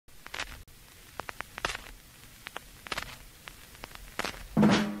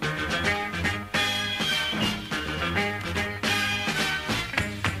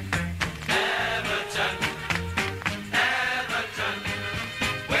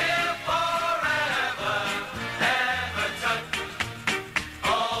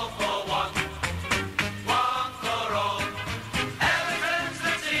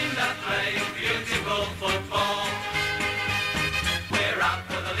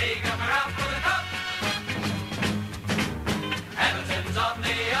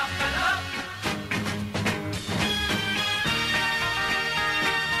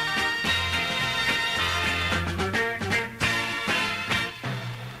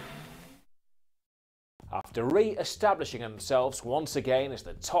After re-establishing themselves once again as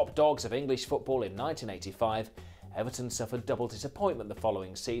the top dogs of English football in 1985, Everton suffered double disappointment the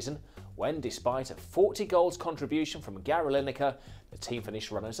following season when, despite a 40 goals contribution from Gary Lineker, the team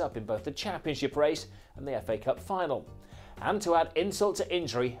finished runners-up in both the Championship race and the FA Cup final. And to add insult to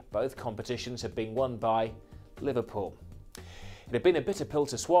injury, both competitions had been won by Liverpool. It had been a bitter pill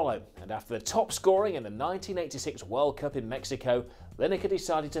to swallow, and after the top scoring in the 1986 World Cup in Mexico, Lineker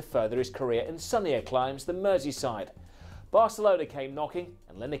decided to further his career in sunnier climes than Merseyside. Barcelona came knocking,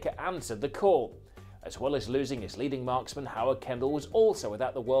 and Lineker answered the call. As well as losing his leading marksman, Howard Kendall was also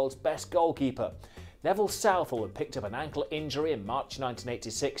without the world's best goalkeeper. Neville Southall had picked up an ankle injury in March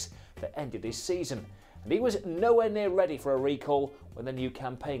 1986 that ended his season, and he was nowhere near ready for a recall when the new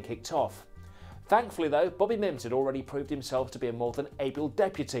campaign kicked off. Thankfully though, Bobby Mims had already proved himself to be a more than able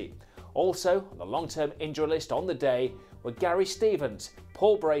deputy. Also on the long-term injury list on the day were Gary Stevens,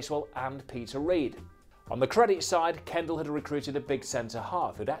 Paul Bracewell and Peter Reid. On the credit side, Kendall had recruited a big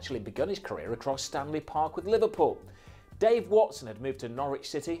centre-half who'd actually begun his career across Stanley Park with Liverpool. Dave Watson had moved to Norwich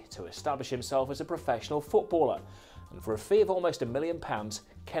City to establish himself as a professional footballer, and for a fee of almost £1 million,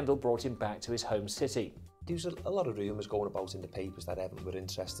 Kendall brought him back to his home city. There was a lot of rumours going about in the papers that Everton were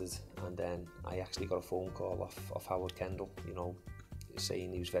interested, and then I actually got a phone call off Howard Kendall, you know,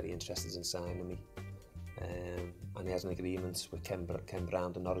 saying he was very interested in signing me. And he has an agreement with Ken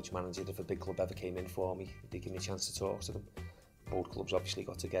Brown, the Norwich manager, if a big club ever came in for me, they'd give me a chance to talk to them. Both clubs obviously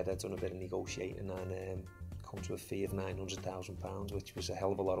got together, done a bit of negotiating, and come to a fee of £900,000, which was a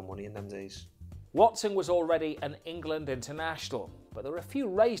hell of a lot of money in them days. Watson was already an England international, but there were a few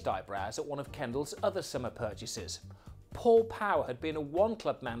raised eyebrows at one of Kendall's other summer purchases. Paul Power had been a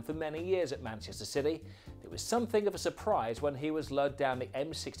one-club man for many years at Manchester City. It was something of a surprise when he was lured down the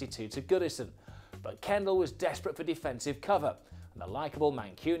M62 to Goodison, but Kendall was desperate for defensive cover, and the likeable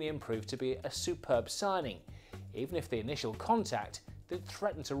Mancunian proved to be a superb signing, even if the initial contact did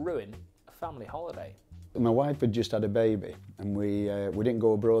threaten to ruin a family holiday. My wife had just had a baby, and we didn't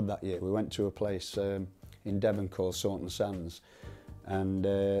go abroad that year. We went to a place in Devon called Saunton Sands, and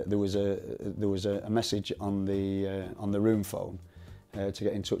there was a message on the room phone to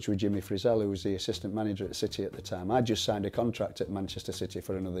get in touch with Jimmy Frizzell, who was the assistant manager at City at the time. I just signed a contract at Manchester City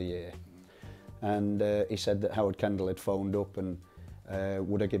for another year, and he said that Howard Kendall had phoned up and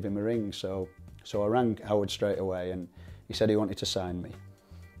would I give him a ring. So I rang Howard straight away, and he said he wanted to sign me.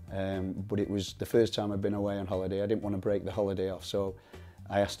 But it was the first time I'd been away on holiday. I didn't want to break the holiday off, so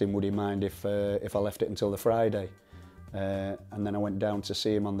I asked him would he mind if I left it until the Friday. And then I went down to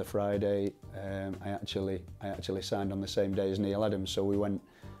see him on the Friday. I actually signed on the same day as Neil Adams, so we went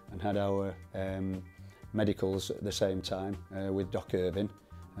and had our medicals at the same time with Doc Irvin,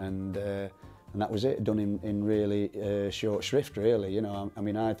 and that was it, done in really short shrift, really. You know, I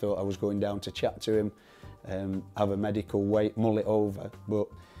mean, I thought I was going down to chat to him, have a medical, mull it over, but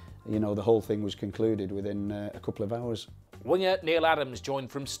you know, the whole thing was concluded within a couple of hours. Winger Neil Adams joined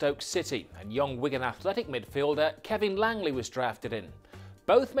from Stoke City, and young Wigan Athletic midfielder Kevin Langley was drafted in.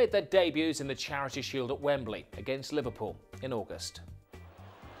 Both made their debuts in the Charity Shield at Wembley against Liverpool in August.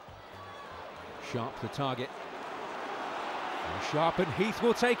 Sharp the target. And Sharp and Heath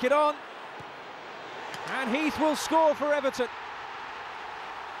will take it on. And Heath will score for Everton.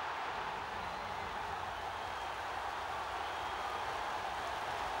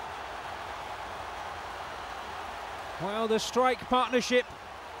 Well, the strike partnership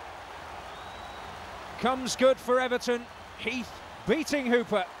comes good for Everton. Heath beating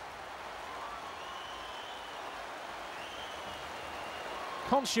Hooper.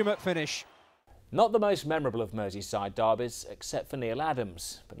 Consummate finish. Not the most memorable of Merseyside derbies, except for Neil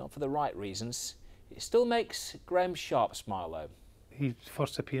Adams, but not for the right reasons. It still makes Graham Sharp smile though. His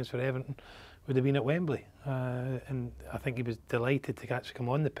first appearance for Everton would have been at Wembley, and I think he was delighted to actually come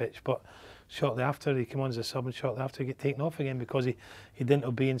on the pitch, but shortly after he came on as a sub, and shortly after he got taken off again because he didn't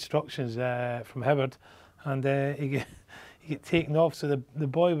obey instructions from Howard, and he got taken off. So the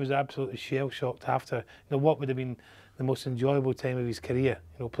boy was absolutely shell-shocked after, you know, what would have been the most enjoyable time of his career,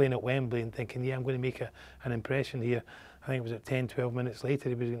 you know, playing at Wembley and thinking, yeah, I'm going to make an impression here. I think it was at 10, 12 minutes later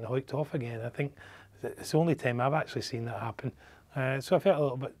he was getting hoiked off again. I think it's the only time I've actually seen that happen. So I felt a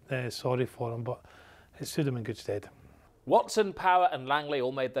little bit sorry for him, but it stood him in good stead. Watson, Power and Langley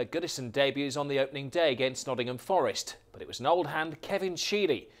all made their Goodison debuts on the opening day against Nottingham Forest, but it was an old hand, Kevin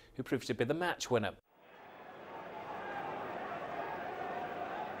Sheedy, who proved to be the match winner.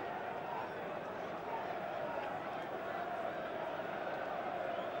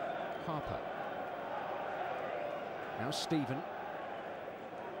 Harper. Now Stephen.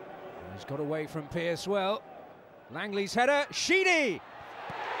 He's got away from Pearce well. Langley's header, Sheedy!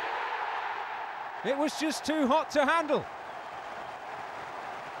 It was just too hot to handle.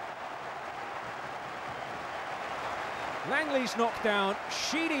 Langley's knocked down,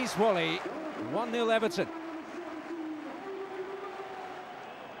 Sheedy's volley, 1-0 Everton.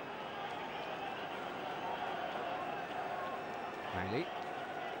 Langley.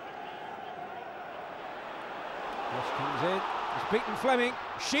 Cross comes in, he's beaten Fleming,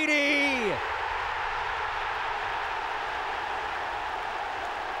 Sheedy!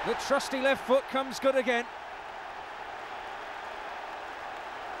 The trusty left foot comes good again.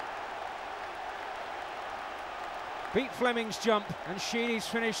 Beat Fleming's jump, and Sheedy's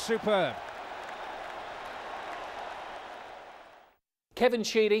finish superb. Kevin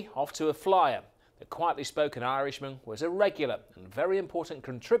Sheedy off to a flyer. The quietly spoken Irishman was a regular and very important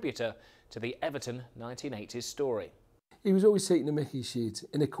contributor to the Everton 1980s story. He was always taking the mickey sheet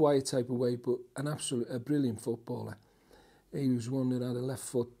in a quiet type of way, but a brilliant footballer. He was one that had a left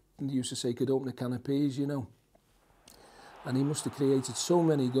foot, and used to say could open a can of peas, you know. And he must have created so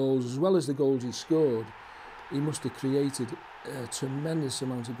many goals, as well as the goals he scored. He must have created a tremendous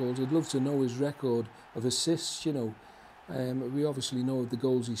amount of goals. I'd love to know his record of assists, you know. We obviously know the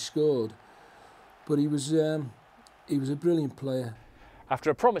goals he scored, but he was a brilliant player. After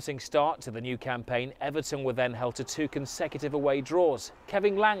a promising start to the new campaign, Everton were then held to 2 consecutive away draws.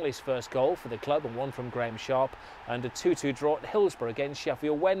 Kevin Langley's first goal for the club and one from Graham Sharp, and a 2-2 draw at Hillsborough against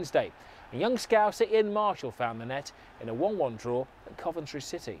Sheffield Wednesday. And young Scouser Ian Marshall found the net in a 1-1 draw at Coventry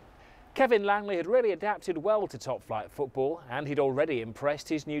City. Kevin Langley had really adapted well to top-flight football, and he'd already impressed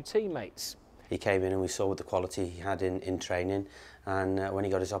his new teammates. He came in and we saw the quality he had in training, and when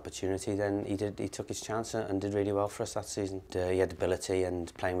he got his opportunity, then he took his chance and did really well for us that season. He had ability,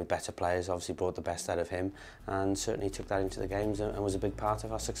 and playing with better players obviously brought the best out of him, and certainly took that into the games and was a big part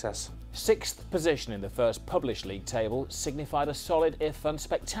of our success. 6th position in the first published league table signified a solid, if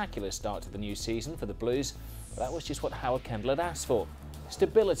unspectacular, start to the new season for the Blues, but that was just what Howard Kendall had asked for.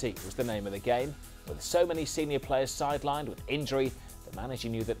 Stability was the name of the game. With so many senior players sidelined with injury, the manager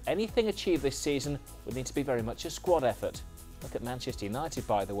knew that anything achieved this season would need to be very much a squad effort. Look at Manchester United,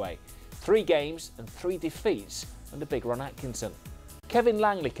 by the way. 3 games and 3 defeats under Big Ron Atkinson. Kevin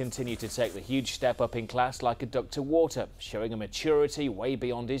Langley continued to take the huge step up in class like a duck to water, showing a maturity way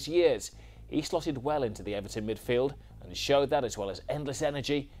beyond his years. He slotted well into the Everton midfield and showed that, as well as endless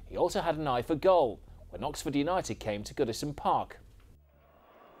energy, he also had an eye for goal when Oxford United came to Goodison Park.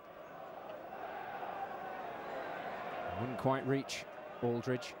 Wouldn't quite reach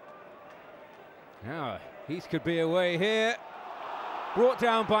Aldridge. Now, Heath could be away here. Brought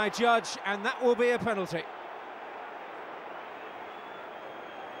down by Judge, and that will be a penalty.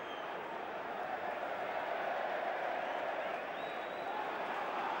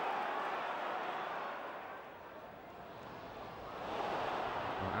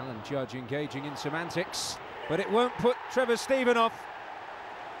 Well, Alan Judge engaging in semantics, but it won't put Trevor Stephen off.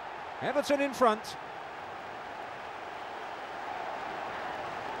 Everton in front.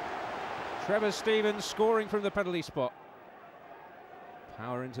 Trevor Stevens scoring from the penalty spot.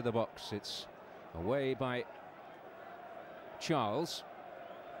 Power into the box. It's away by Charles.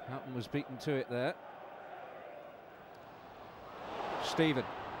 Houghton was beaten to it there. Stephen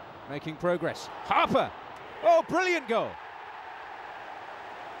making progress. Harper! Oh, brilliant goal!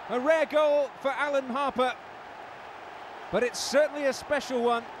 A rare goal for Alan Harper, but it's certainly a special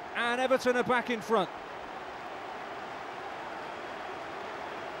one, and Everton are back in front.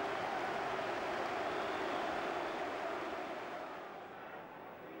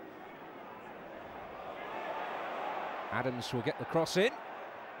 Adams will get the cross in,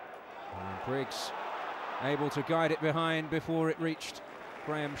 and Briggs able to guide it behind before it reached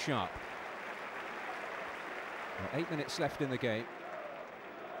Graham Sharp. Well, 8 minutes left in the game.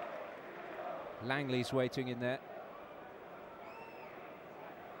 Langley's waiting in there.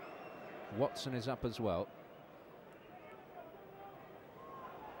 Watson is up as well.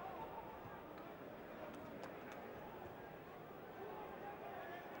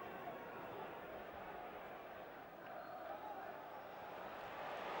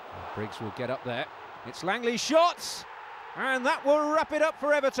 Briggs will get up there. It's Langley's shots, and that will wrap it up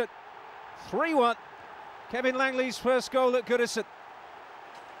for Everton. 3-1. Kevin Langley's first goal at Goodison.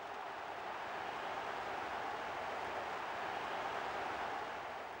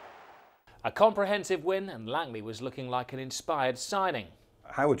 A comprehensive win, and Langley was looking like an inspired signing.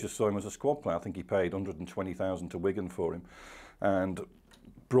 Howard just saw him as a squad player. I think he paid 120,000 to Wigan for him and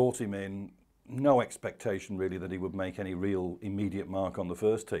brought him in. No expectation really that he would make any real immediate mark on the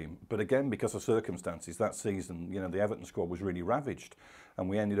first team. But again, because of circumstances, that season, you know, the Everton squad was really ravaged, and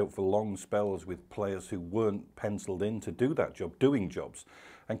we ended up for long spells with players who weren't penciled in to do that job, doing jobs.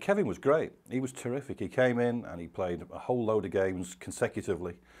 And Kevin was great. He was terrific. He came in and he played a whole load of games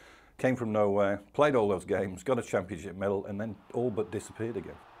consecutively. Came from nowhere, played all those games, got a championship medal, and then all but disappeared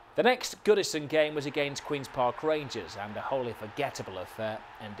again. The next Goodison game was against Queen's Park Rangers, and a wholly forgettable affair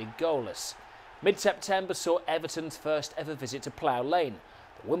ending goalless. Mid-September saw Everton's first ever visit to Plough Lane.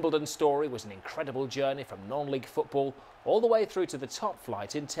 The Wimbledon story was an incredible journey from non-league football all the way through to the top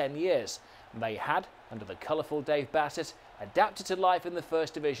flight in 10 years. And they had, under the colourful Dave Bassett, adapted to life in the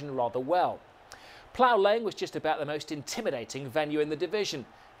First Division rather well. Plough Lane was just about the most intimidating venue in the division,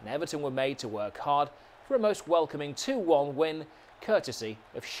 and Everton were made to work hard for a most welcoming 2-1 win, courtesy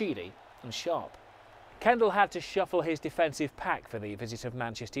of Sheedy and Sharp. Kendall had to shuffle his defensive pack for the visit of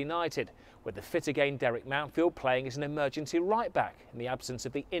Manchester United, with the fit again Derek Mountfield playing as an emergency right-back in the absence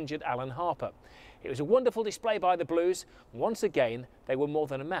of the injured Alan Harper. It was a wonderful display by the Blues. Once again, they were more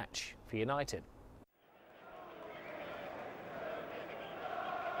than a match for United.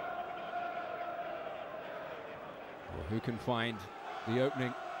 Well, who can find the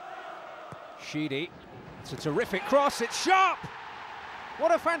opening? Sheedy. It's a terrific cross. It's Sharp.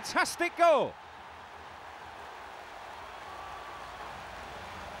 What a fantastic goal.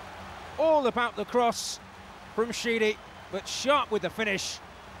 All about the cross from Sheedy, but Sharp with the finish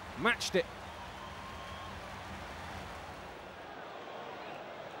matched it.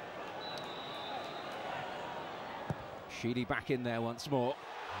 Sheedy back in there once more.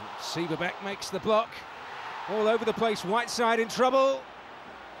 Sieberbeck makes the block. All over the place, Whiteside in trouble.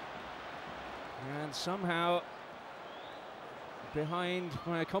 And somehow behind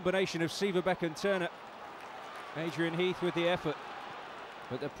by a combination of Sieberbeck and Turner. Adrian Heath with the effort.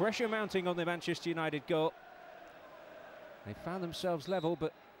 But the pressure mounting on the Manchester United goal. They found themselves level,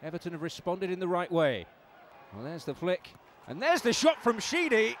 but Everton have responded in the right way. Well, there's the flick. And there's the shot from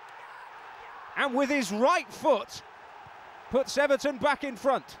Sheedy. And with his right foot, puts Everton back in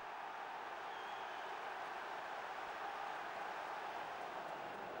front.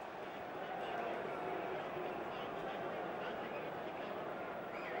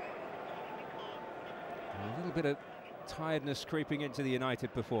 A little bit of tiredness creeping into the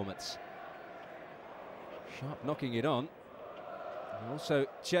United performance. Sharp knocking it on. And also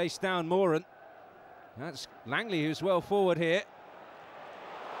chased down Moran. That's Langley who's well forward here.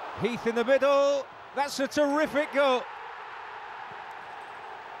 Heath in the middle. That's a terrific goal.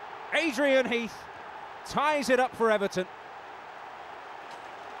 Adrian Heath ties it up for Everton.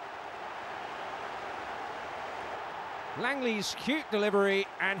 Langley's cute delivery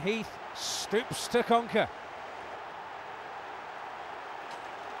and Heath stoops to conquer.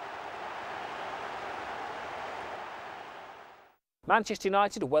 Manchester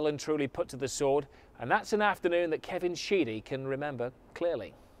United well and truly put to the sword, and that's an afternoon that Kevin Sheedy can remember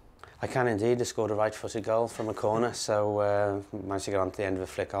clearly. I can indeed. I scored a right-footed goal from a corner, so managed to get on to the end of a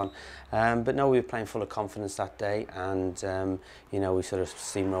flick on. But no, we were playing full of confidence that day, and you know, we sort of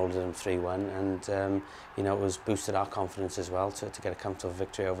steamrolled them 3-1, and you know, it was boosted our confidence as well to get a comfortable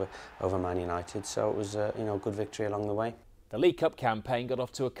victory over Man United. So it was you know, a good victory along the way. The League Cup campaign got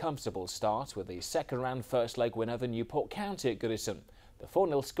off to a comfortable start with the second-round first leg win over Newport County at Goodison. The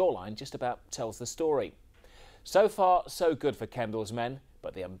 4-0 scoreline just about tells the story. So far, so good for Kendall's men,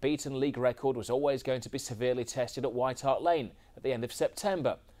 but the unbeaten league record was always going to be severely tested at White Hart Lane at the end of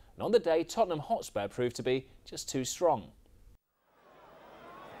September. And on the day, Tottenham Hotspur proved to be just too strong.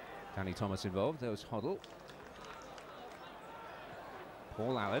 Danny Thomas involved. There was Hoddle.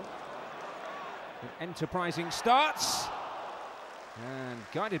 Paul Allen. An enterprising starts. And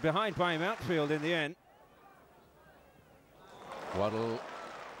guided behind by Mountfield in the end. Waddle.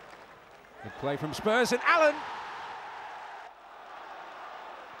 Good play from Spurs and Allen.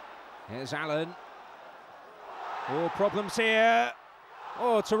 Here's Allen. Oh, problems here.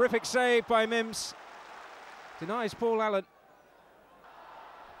 Oh, terrific save by Mims. Denies Paul Allen.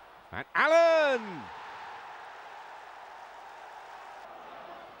 And Allen!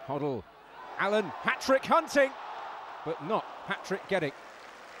 Hoddle. Allen, hat-trick hunting, but not hat-trick getting.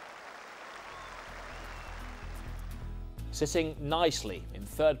 Sitting nicely in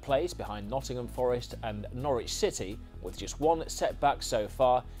third place behind Nottingham Forest and Norwich City, with just one setback so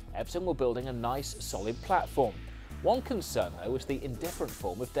far, Everton were building a nice, solid platform. One concern, though, was the indifferent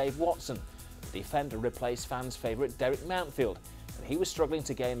form of Dave Watson. The defender replaced fans' favourite Derek Mountfield, and he was struggling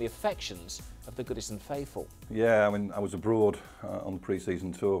to gain the affections of the Goodison faithful. Yeah, I mean, I was abroad on the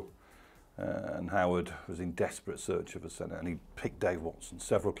pre-season tour, and Howard was in desperate search of a centre, and he picked Dave Watson.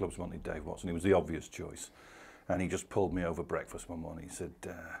 Several clubs wanted Dave Watson. He was the obvious choice. And he just pulled me over breakfast one morning. He said,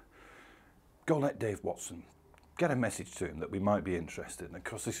 go let Dave Watson, get a message to him that we might be interested. And of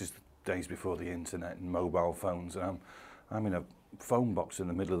course, this is days before the internet and mobile phones. And I'm in a phone box in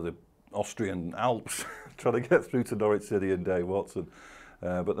the middle of the Austrian Alps trying to get through to Norwich City and Dave Watson.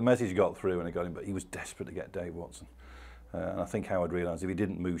 But the message got through and it got him, but he was desperate to get Dave Watson. And I think Howard realised if he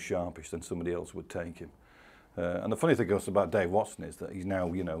didn't move sharpish, then somebody else would take him. And the funny thing about Dave Watson is that he's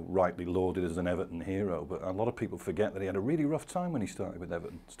now, you know, rightly lauded as an Everton hero, but a lot of people forget that he had a really rough time when he started with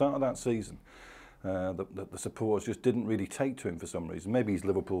Everton. Start of that season, the supporters just didn't really take to him for some reason. Maybe his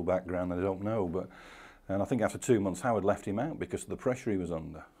Liverpool background, I don't know, and I think after 2 months Howard left him out because of the pressure he was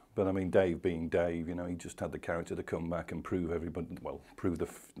under. But I mean, Dave being Dave, you know, he just had the character to come back and prove everybody, well, prove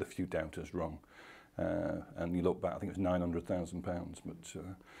the few doubters wrong. And you look back, I think it was £900,000, but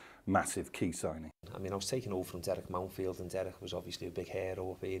massive key signing. I mean, I was taking over from Derek Mountfield, and Derek was obviously a big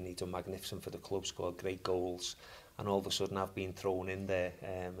hero up here, and he'd done magnificent for the club, scored great goals, and all of a sudden I've been thrown in there,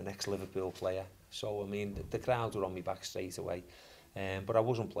 an ex-Liverpool player. So, I mean, the crowd were on me back straight away, but I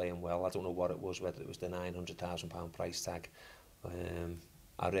wasn't playing well. I don't know what it was, whether it was the £900,000 price tag.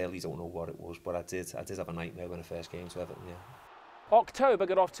 I really don't know what it was, but I did have a nightmare when I first came to Everton, yeah. October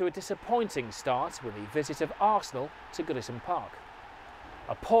got off to a disappointing start with the visit of Arsenal to Goodison Park.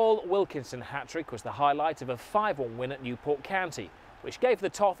 A Paul Wilkinson hat-trick was the highlight of a 5-1 win at Newport County, which gave the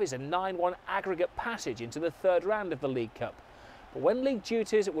Toffees a 9-1 aggregate passage into the third round of the League Cup. But when league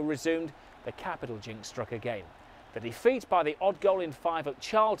duties were resumed, the capital jinx struck again. The defeat by the odd goal in 5 at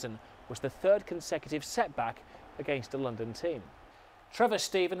Charlton was the third consecutive setback against a London team. Trevor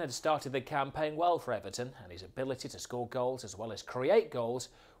Steven had started the campaign well for Everton, and his ability to score goals as well as create goals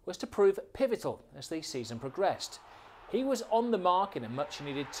was to prove pivotal as the season progressed. He was on the mark in a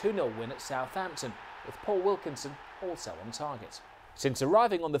much-needed 2-0 win at Southampton, with Paul Wilkinson also on target. Since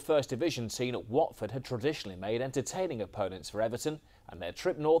arriving on the First Division scene, Watford had traditionally made entertaining opponents for Everton, and their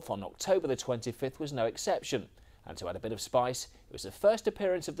trip north on October the 25th was no exception. And to add a bit of spice, it was the first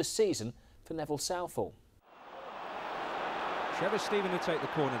appearance of the season for Neville Southall. Trevor Steven will take the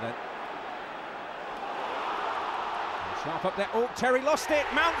corner then. Sharp up there. Oh, Terry lost it.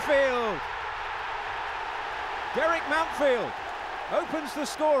 Mountfield. Derek Mountfield opens the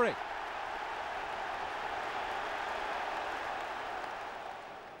scoring.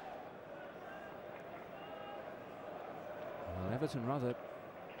 Well, Everton rather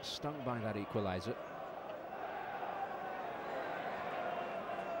stung by that equaliser.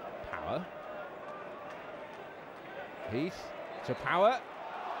 Power. Heath to Power.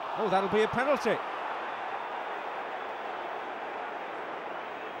 Oh, that'll be a penalty.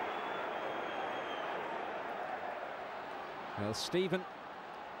 Well, Steven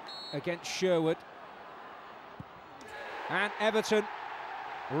against Sherwood. And Everton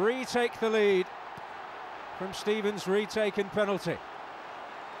retake the lead from Steven's retaken penalty.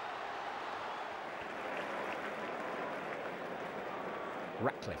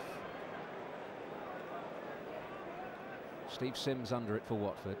 Ratcliffe. Steve Sims under it for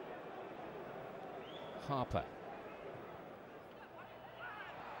Watford. Harper.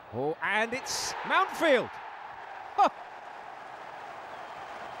 Oh, and it's Mountfield. Huh.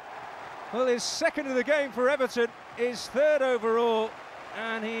 Well, his second of the game for Everton, his third overall,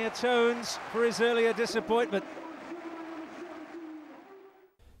 and he atones for his earlier disappointment.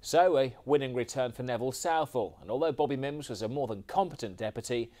 So, a winning return for Neville Southall, and although Bobby Mims was a more than competent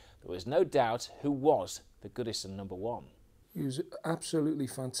deputy, there was no doubt who was the Goodison #1. He was absolutely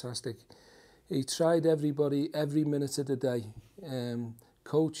fantastic. He tried everybody every minute of the day.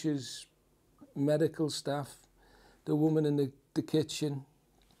 Coaches, medical staff, the woman in the kitchen,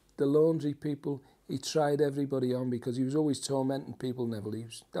 the laundry people. He tried everybody on because he was always tormenting people, Neville.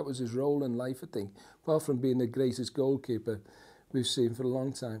 That was his role in life, I think, apart from being the greatest goalkeeper we've seen for a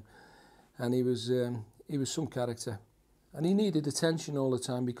long time. And he was some character. And he needed attention all the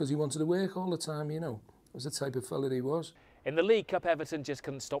time because he wanted to work all the time, you know. It was the type of fella he was. In the League Cup, Everton just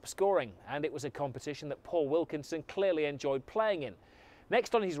couldn't stop scoring, and it was a competition that Paul Wilkinson clearly enjoyed playing in.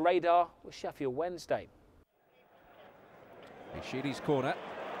 Next on his radar was Sheffield Wednesday. Sheedy's corner.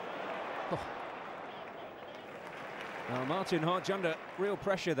 Oh. Now Martin Hodge under real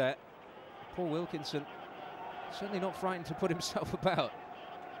pressure there. Paul Wilkinson certainly not frightened to put himself about.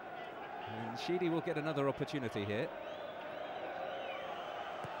 And Sheedy will get another opportunity here.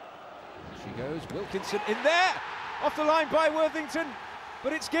 There she goes, Wilkinson in there! Off the line by Worthington,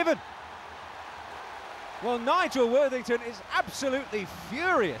 but it's given. Well, Nigel Worthington is absolutely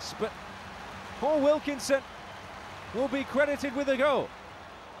furious, but Paul Wilkinson will be credited with a goal.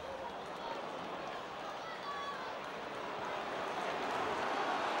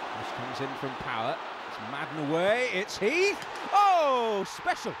 This comes in from Power. It's Madden away, it's Heath. Oh,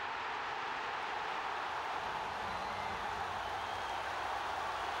 special.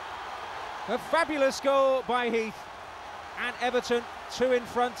 A fabulous goal by Heath, and Everton 2 in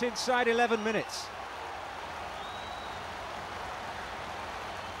front inside 11 minutes.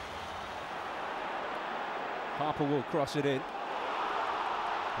 Harper will cross it in.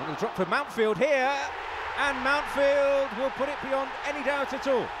 And it'll drop for Mountfield here, and Mountfield will put it beyond any doubt at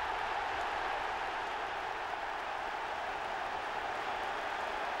all.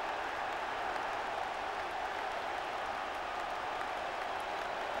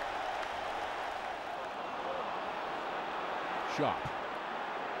 Sharp.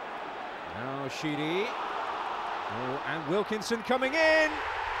 Now Sheedy. Oh, and Wilkinson coming in.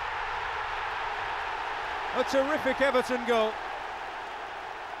 A terrific Everton goal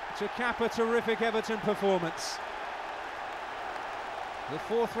to cap a terrific Everton performance. The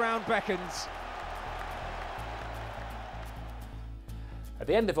fourth round beckons. At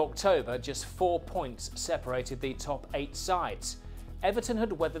the end of October, just 4 points separated the top 8 sides. Everton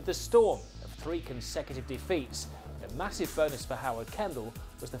had weathered the storm of 3 consecutive defeats. A massive bonus for Howard Kendall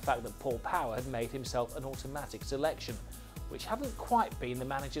was the fact that Paul Power had made himself an automatic selection, which hadn't quite been the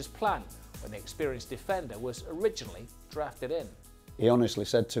manager's plan when the experienced defender was originally drafted in. He honestly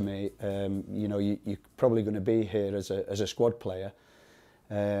said to me, you know, you're probably going to be here as a squad player.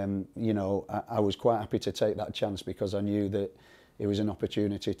 You know, I was quite happy to take that chance because I knew that it was an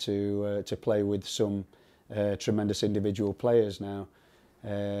opportunity to play with some tremendous individual players now.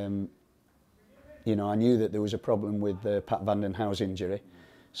 You know, I knew that there was a problem with Pat van den Houw's injury,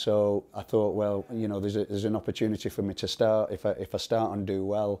 so I thought, well, you know, there's an opportunity for me to start. If I start and do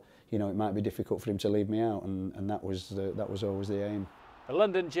well, you know, it might be difficult for him to leave me out, and that was always the aim. The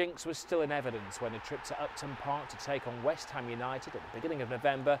London jinx was still in evidence when a trip to Upton Park to take on West Ham United at the beginning of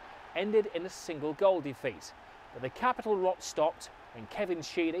November ended in a single goal defeat. But the capital rot stopped when Kevin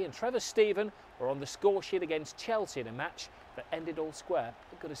Sheedy and Trevor Steven were on the score sheet against Chelsea in a match that ended all square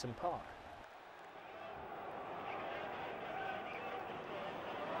at Goodison Park.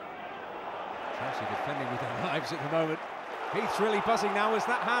 Chelsea defending with their lives at the moment. Heath's really buzzing now. Was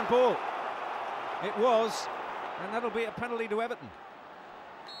that handball? It was, and that'll be a penalty to Everton.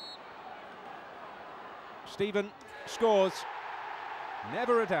 Steven scores,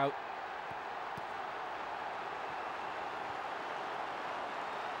 never a doubt.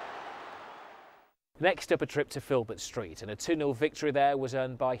 Next up, a trip to Filbert Street, and a 2-0 victory there was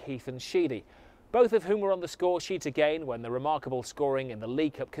earned by Heath and Sheedy, both of whom were on the score sheet again when the remarkable scoring in the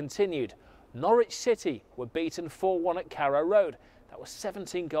League Cup continued. Norwich City were beaten 4-1 at Carrow Road. That was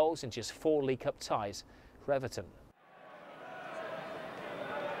 17 goals in just 4 League Cup ties for Everton.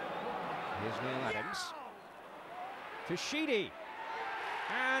 Here's Neil Adams to Sheedy,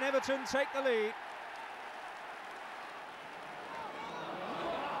 and Everton take the lead.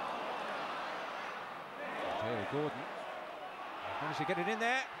 Taylor Gordon managed to get it in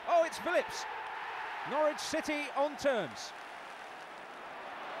there. Oh, it's Phillips. Norwich City on terms.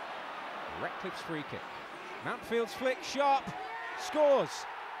 Ratcliffe's free kick. Mountfield's flick, Sharp scores.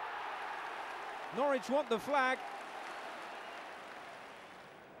 Norwich want the flag.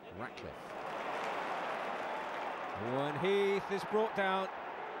 Ratcliffe. And Heath is brought down.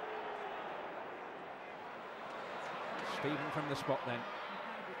 Steven from the spot then.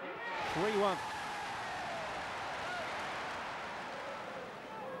 3-1.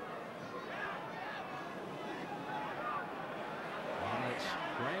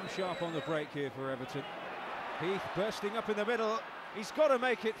 Graham Sharp on the break here for Everton. Heath bursting up in the middle. He's got to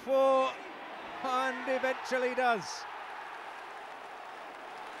make it 4, and eventually does.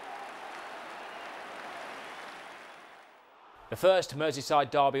 The first Merseyside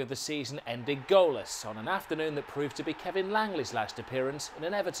derby of the season ended goalless on an afternoon that proved to be Kevin Langley's last appearance in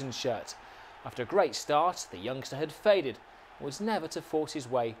an Everton shirt. After a great start, the youngster had faded and was never to force his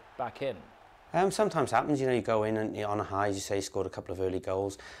way back in. Sometimes happens, you know, you go in and you're on a high, as you say, he scored a couple of early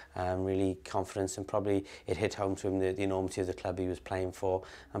goals, really confidence, and probably it hit home to him the enormity of the club he was playing for,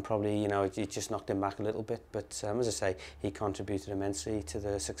 and probably, you know, it just knocked him back a little bit, but as I say, he contributed immensely to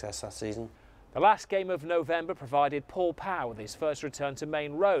the success that season. The last game of November provided Paul Power with his first return to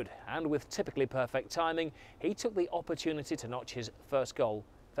Main Road, and with typically perfect timing, he took the opportunity to notch his first goal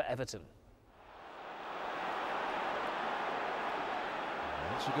for Everton.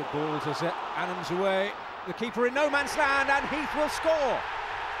 That's a good ball to set Adams away. The keeper in no man's land, and Heath will score.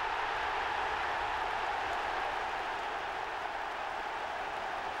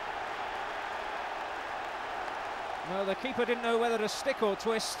 Well, the keeper didn't know whether to stick or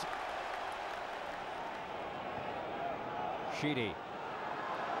twist. Sheedy.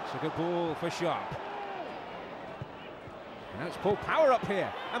 It's a good ball for Sharp. Now it's Paul Power up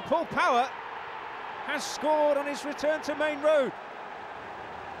here, and Paul Power has scored on his return to Main Road.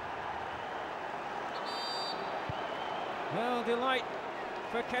 Well, delight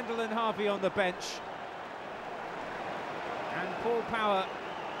for Kendall and Harvey on the bench. And Paul Power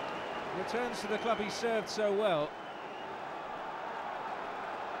returns to the club he served so well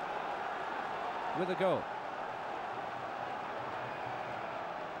with a goal.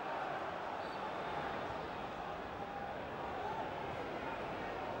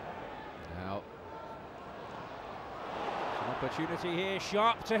 Now, an opportunity here,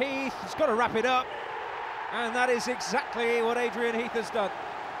 Sharp to Heath, he's got to wrap it up, and that is exactly what Adrian Heath has done.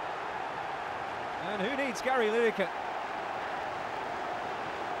 And who needs Gary Lineker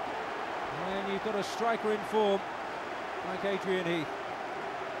when you've got a striker in form like Adrian Heath?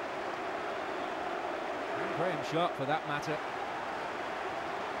 And Graham Sharp for that matter.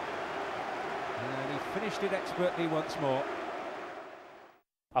 And he finished it expertly once more.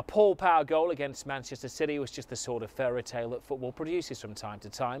 A Paul Power goal against Manchester City was just the sort of fairy tale that football produces from time to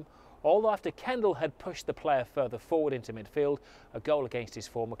time. Although after Kendall had pushed the player further forward into midfield, a goal against his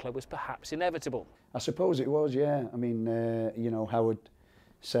former club was perhaps inevitable. I suppose it was, yeah. I mean, you know, Howard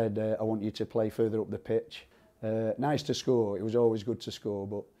said, I want you to play further up the pitch. Nice to score, it was always good to score,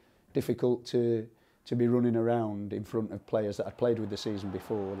 but difficult to be running around in front of players that I'd played with the season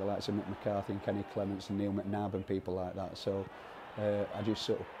before, the likes of Mick McCarthy and Kenny Clements and Neil McNabb and people like that. So I just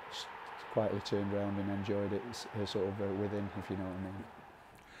sort of quietly turned around and enjoyed it sort of within, if you know what I mean.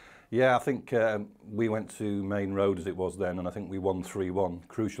 Yeah, I think we went to Main Road as it was then, and I think we won 3-1,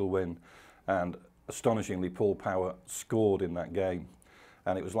 crucial win. And astonishingly, Paul Power scored in that game.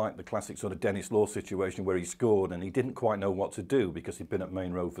 And it was like the classic sort of Dennis Law situation where he scored and he didn't quite know what to do because he'd been at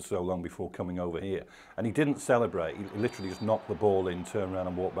Main Road for so long before coming over here. And he didn't celebrate, he literally just knocked the ball in, turned around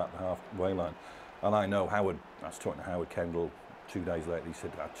and walked back the halfway line. And I know Howard, I was talking to Howard Kendall 2 days later, he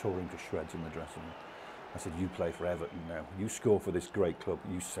said, I tore him to shreds in the dressing room. I said, you play for Everton now. You score for this great club,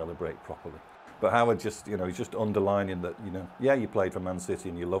 you celebrate properly. But Howard just, you know, he's just underlining that, you know, yeah, you played for Man City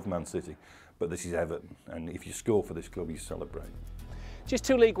and you love Man City, but this is Everton. And if you score for this club, you celebrate. Just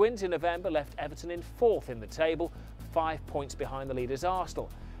 2 league wins in November left Everton in 4th in the table, 5 points behind the leaders Arsenal.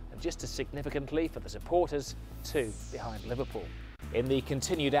 And just as significantly for the supporters, 2 behind Liverpool. In the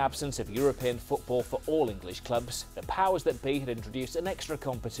continued absence of European football for all English clubs, the powers that be had introduced an extra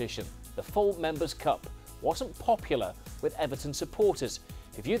competition. The full Members' Cup wasn't popular with Everton supporters,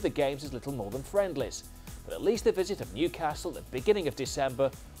 who viewed the games as little more than friendlies. But at least the visit of Newcastle at the beginning of December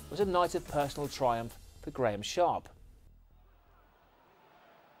was a night of personal triumph for Graham Sharp.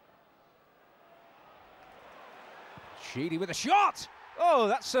 Sheedy with a shot! Oh,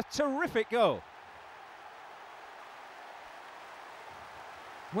 that's a terrific goal.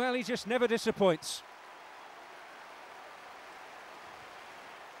 Well, he just never disappoints.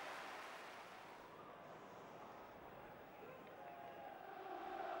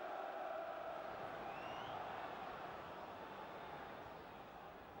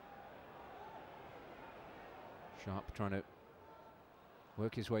 Sharp trying to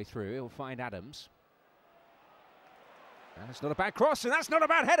work his way through. He'll find Adams. And it's not a bad cross, and that's not a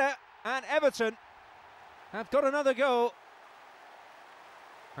bad header. And Everton have got another goal.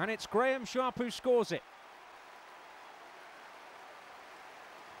 And it's Graham Sharp who scores it.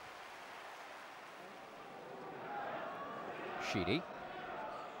 Sheedy.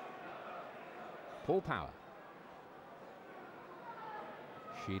 Paul Power.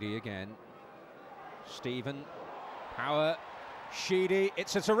 Sheedy again. Stephen. Power. Sheedy.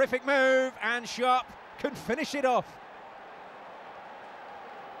 It's a terrific move, and Sharp can finish it off.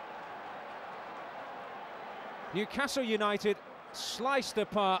 Newcastle United sliced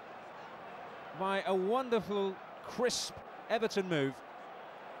apart by a wonderful, crisp Everton move.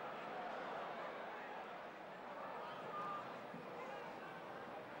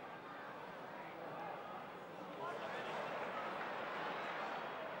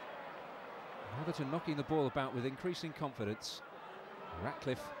 Everton knocking the ball about with increasing confidence.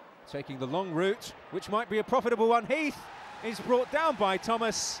 Ratcliffe taking the long route, which might be a profitable one. Heath is brought down by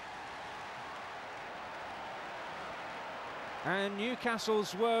Thomas. And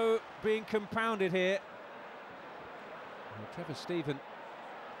Newcastle's woe being compounded here. Well, Trevor Stephen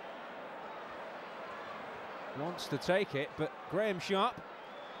wants to take it, but Graham Sharp,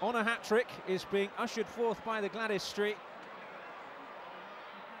 on a hat-trick, is being ushered forth by the Gladys Street.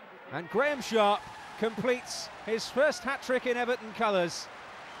 And Graham Sharp completes his first hat-trick in Everton colours.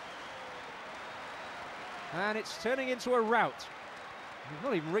 And it's turning into a rout. We've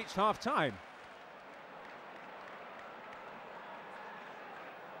not even reached half-time.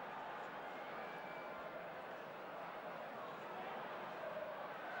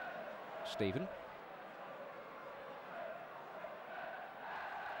 Stephen.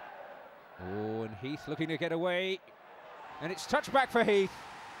 Oh, and Heath looking to get away. And it's touched back for Heath.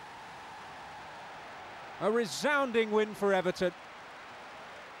 A resounding win for Everton.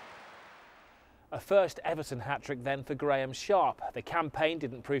 A first Everton hat-trick then for Graham Sharp. The campaign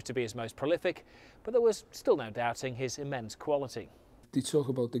didn't prove to be his most prolific, but there was still no doubting his immense quality. They talk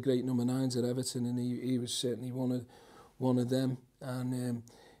about the great number 9s at Everton, and he was certainly one of them. And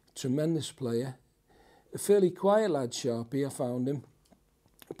tremendous player. A fairly quiet lad, Sharpie, I found him,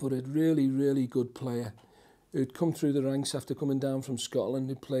 but a really, really good player who'd come through the ranks after coming down from Scotland,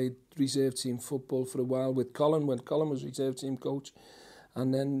 who played reserve team football for a while with Colin, when Colin was reserve team coach,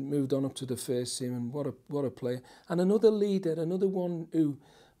 and then moved on up to the first team. And what a player. And another leader, another one who,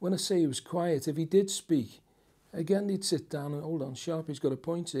 when I say he was quiet, if he did speak, again, he'd sit down and, hold on, Sharpie's got a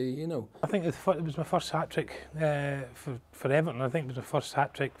point here, you know. I think it was my first hat-trick for Everton. I think it was the first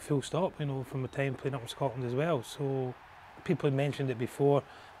hat-trick full stop, you know, from the time playing up in Scotland as well. So people had mentioned it before.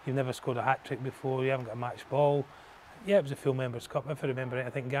 You've never scored a hat-trick before, you haven't got a match ball. Yeah, it was a full Members' Cup, if I remember it. I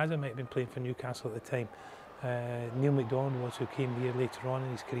think Gaza might have been playing for Newcastle at the time. Neil McDonald was, who came here later on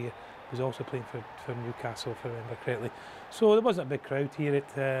in his career, was also playing for Newcastle, if I remember correctly. So there wasn't a big crowd here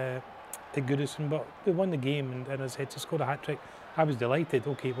at Goodison, but we won the game, and as I said, to score a hat-trick, I was delighted.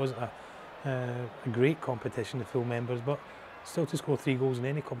 Okay, it wasn't a great competition, the full Members, but still to score 3 goals in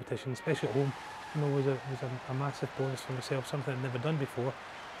any competition, especially at home, you know, was a massive bonus for myself, something I'd never done before,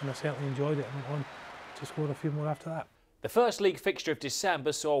 and I certainly enjoyed it and went on to score a few more after that. The first league fixture of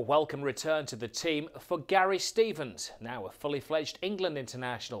December saw a welcome return to the team for Gary Stevens, now a fully fledged England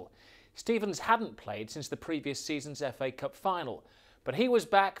international. Stevens hadn't played since the previous season's FA Cup final, but he was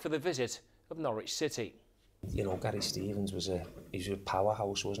back for the visit of Norwich City. You know, Gary Stevens was a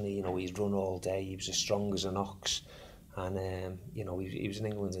powerhouse, wasn't he? You know, he'd run all day, he was as strong as an ox, and you know, he was an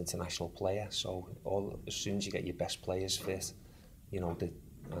England international player. So as soon as you get your best players fit, you know,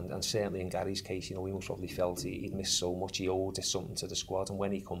 and certainly in Gary's case, you know, he most probably felt he'd missed so much, he owed something to the squad, and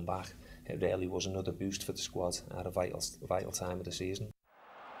when he come back, it really was another boost for the squad at a vital time of the season.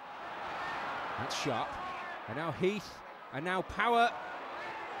 That's Sharp, and now Heath, and now Power.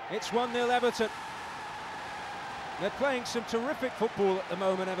 It's 1-0 Everton. They're playing some terrific football at the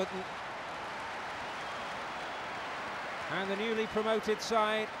moment, Everton. And the newly promoted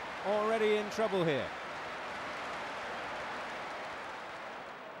side already in trouble here.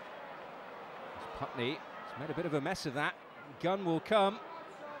 Putney has made a bit of a mess of that. Gunn will come.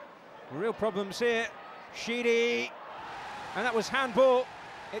 Real problems here. Sheedy. And that was handball.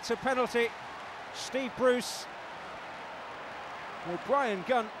 It's a penalty. Steve Bruce. Well, Brian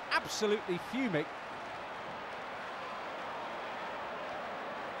Gunn absolutely fuming.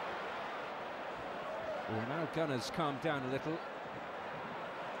 Well, now Gunn has calmed down a little.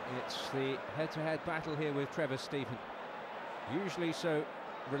 It's the head-to-head battle here with Trevor Stephen. Usually so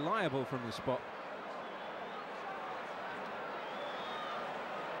reliable from the spot.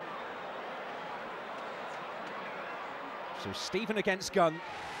 So Stephen against Gunn,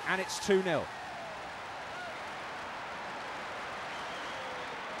 and it's 2-0.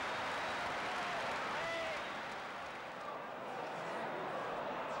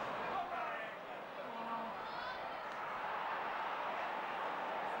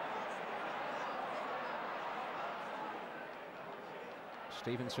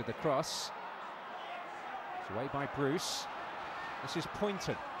 Stevens with the cross. It's away by Bruce. This is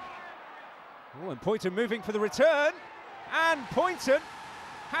Poynton. Oh, and Poynton moving for the return. And Poynton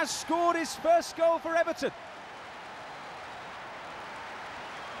has scored his first goal for Everton.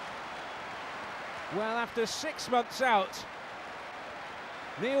 Well, after 6 months out,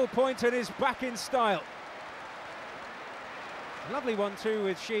 Neil Poynton is back in style. Lovely one too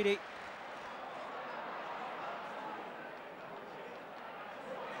with Sheedy.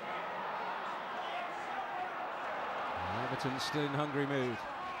 Everton still in hungry mood.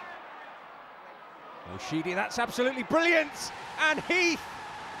 Oh, Sheedy, that's absolutely brilliant! And Heath!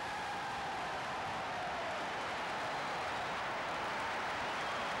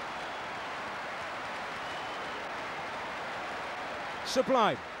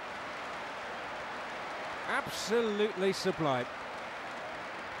 Sublime. Absolutely sublime.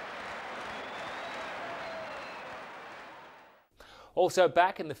 Also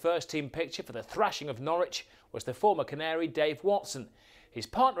back in the first team picture for the thrashing of Norwich was the former Canary Dave Watson. His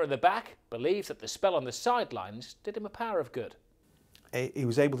partner in the back believes that the spell on the sidelines did him a power of good. He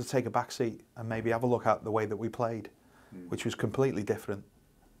was able to take a back seat and maybe have a look at the way that we played, which was completely different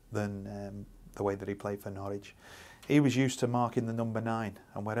than the way that he played for Norwich. He was used to marking the number 9,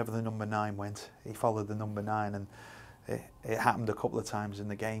 and wherever the number 9 went, he followed the number 9, and it happened a couple of times in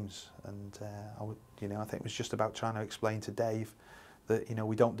the games. And I think it was just about trying to explain to Dave that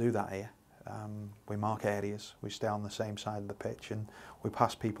we don't do that here. We mark areas, we stay on the same side of the pitch, and we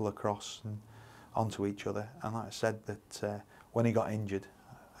pass people across and onto each other. And like I said, that when he got injured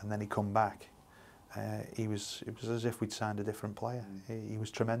and then he come back, it was as if we'd signed a different player. He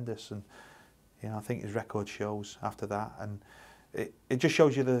was tremendous, and you know, I think his record shows after that, and it just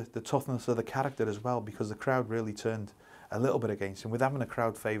shows you the toughness of the character as well, because the crowd really turned a little bit against him. With having a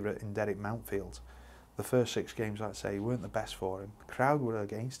crowd favourite in Derek Mountfield, the first 6 games, like I say, weren't the best for him. The crowd were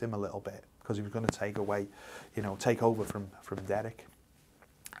against him a little bit because he was going to take away, you know, take over from Derek.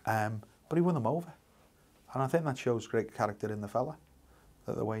 But he won them over, and I think that shows great character in the fella,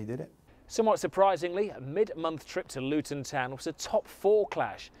 the way he did it. Somewhat surprisingly, a mid-month trip to Luton Town was a top 4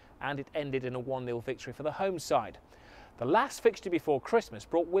 clash, and it ended in a 1-0 victory for the home side. The last fixture before Christmas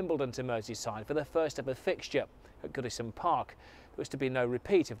brought Wimbledon to Merseyside for their first ever fixture at Goodison Park. There was to be no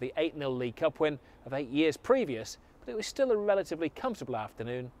repeat of the 8-0 League Cup win of 8 years previous, but it was still a relatively comfortable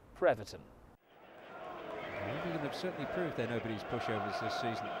afternoon for Everton. Wimbledon have certainly proved they're nobody's pushovers this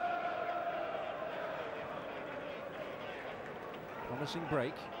season. Promising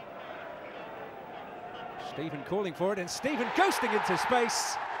break. Stephen calling for it, and Stephen ghosting into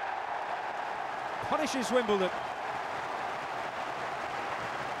space. Punishes Wimbledon.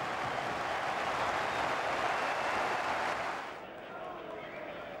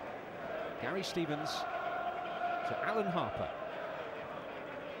 Gary Stevens to Alan Harper.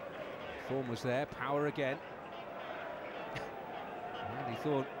 Form was there, power again. And he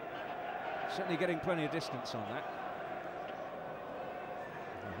thought, certainly getting plenty of distance on that.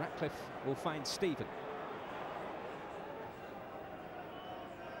 And Ratcliffe will find Stephen.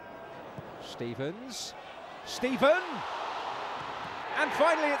 Stevens, Stephen, and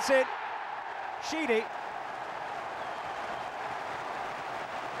finally it's in. Sheedy.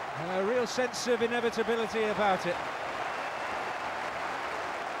 A real sense of inevitability about it.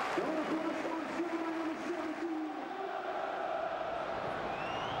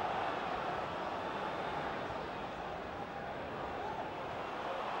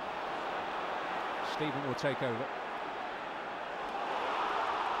 Stephen will take over.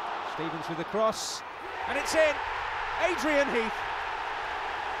 Stevens with the cross, and it's in. Adrian Heath.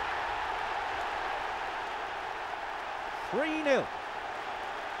 3-0.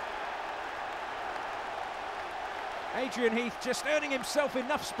 Adrian Heath just earning himself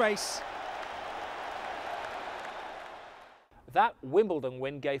enough space. That Wimbledon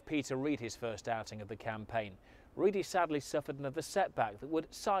win gave Peter Reid his first outing of the campaign. Reedy sadly suffered another setback that would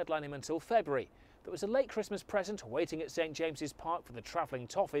sideline him until February. There was a late Christmas present waiting at St James's Park for the travelling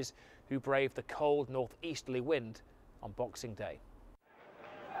Toffees, who braved the cold northeasterly wind on Boxing Day.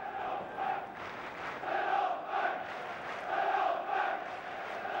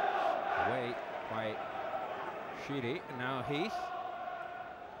 Away by Sheedy, and now Heath.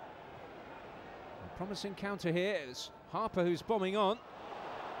 A promising counter here. It's Harper who's bombing on.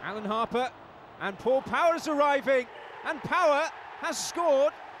 Alan Harper, and Paul Power's arriving, and Power has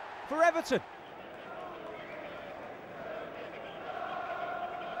scored for Everton.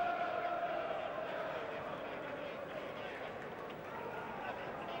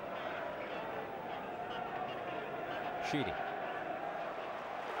 Sheedy.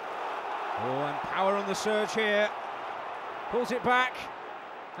 Oh, and Power on the surge here. Pulls it back,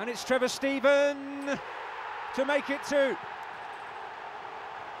 and it's Trevor Stephen to make it 2.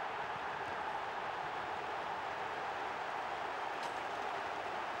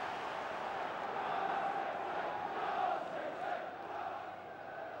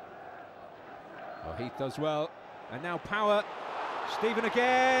 Oh, Heath does well, and now Power. Stephen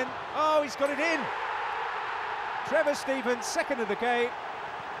again. Oh, he's got it in. Trevor Stevens, second of the game.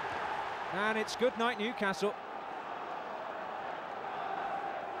 And it's good night, Newcastle.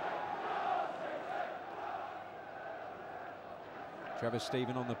 Trevor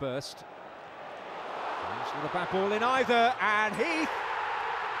Stephen on the burst. He's not a bad ball in either, and Heath.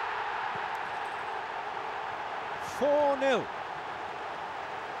 4-0.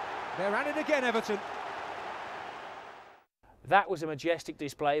 They're at it again, Everton. That was a majestic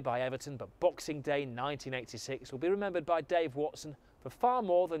display by Everton, but Boxing Day 1986 will be remembered by Dave Watson for far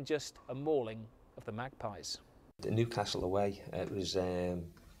more than just a mauling of the Magpies. The Newcastle away, it was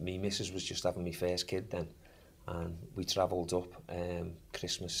me missus was just having my first kid then, and we travelled up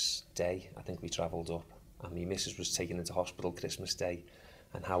Christmas Day. I think we travelled up, and my missus was taken into hospital Christmas Day,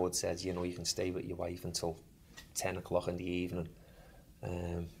 and Howard said, you know, you can stay with your wife until 10 o'clock in the evening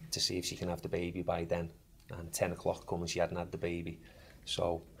to see if she can have the baby by then. And 10 o'clock come and she hadn't had the baby.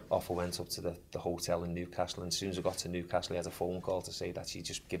 So off I went up to the hotel in Newcastle, and as soon as I got to Newcastle I had a phone call to say that she'd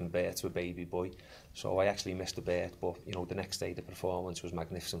just given birth to a baby boy. So I actually missed the birth, but you know, the next day the performance was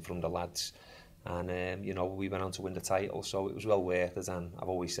magnificent from the lads, and you know, we went on to win the title, so it was well worth it. And I've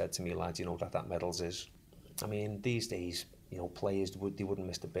always said to me lads, you know, that medals is, I mean, these days, you know, players they wouldn't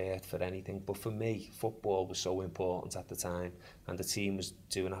miss the birth for anything, but for me football was so important at the time, and the team was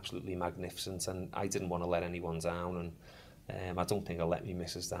doing absolutely magnificent, and I didn't want to let anyone down, and I don't think I let me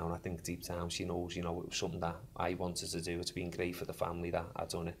missus down. I think deep down she knows, you know, it was something that I wanted to do. It's been great for the family that I'd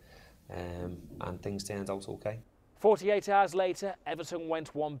done it, and things turned out okay. 48 hours later, Everton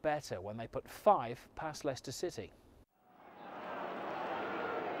went one better when they put 5 past Leicester City.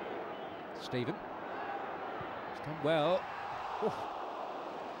 Stephen. He's done well. Oof.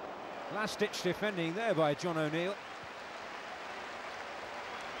 Last-ditch defending there by John O'Neill.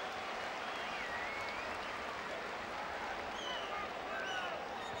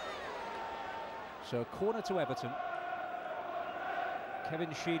 So a corner to Everton.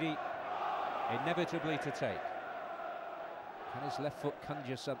 Kevin Sheedy inevitably to take. Can his left foot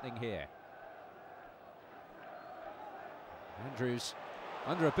conjure something here? Andrews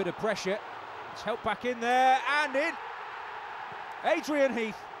under a bit of pressure. It's helped back in there and in. Adrian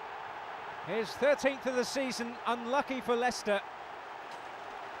Heath, his 13th of the season, unlucky for Leicester.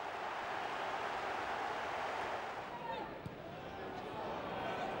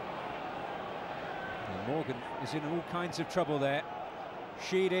 Morgan is in all kinds of trouble there.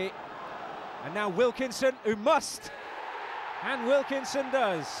 Sheedy, and now Wilkinson, who must, and Wilkinson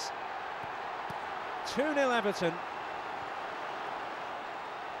does. 2-0 Everton.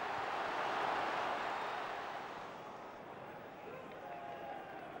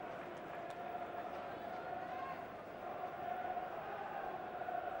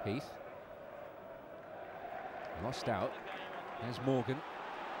 Heath, lost out. There's Morgan.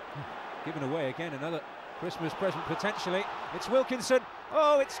 Given away again, another Christmas present potentially. It's Wilkinson.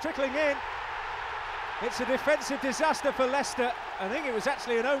 Oh, it's trickling in. It's a defensive disaster for Leicester. I think it was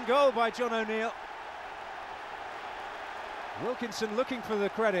actually an own goal by John O'Neill. Wilkinson looking for the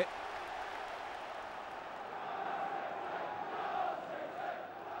credit.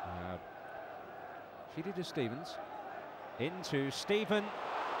 Sheedy to Stevens. Into Stephen.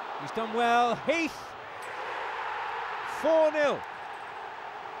 He's done well. Heath. 4-0.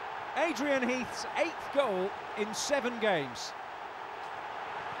 Adrian Heath's 8th goal in 7 games.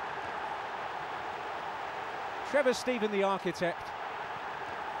 Trevor Stephen, the architect.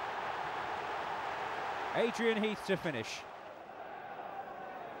 Adrian Heath to finish.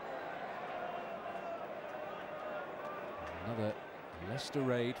 Another Leicester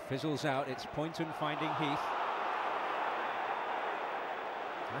raid fizzles out. It's Poynton finding Heath.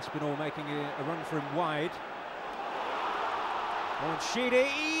 Aspinall making a run for him wide. On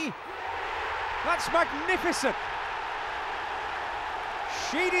Sheedy. That's magnificent.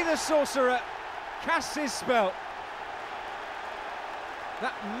 Sheedy the sorcerer casts his spell.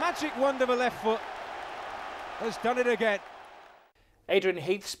 That magic wand of a left foot has done it again. Adrian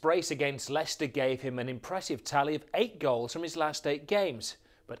Heath's brace against Leicester gave him an impressive tally of 8 goals from his last 8 games.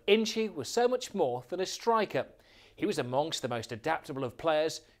 But Inchy was so much more than a striker. He was amongst the most adaptable of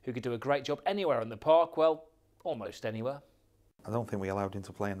players who could do a great job anywhere in the park, well, almost anywhere. I don't think we allowed him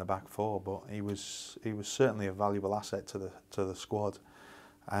to play in the back four, but he was certainly a valuable asset to the squad.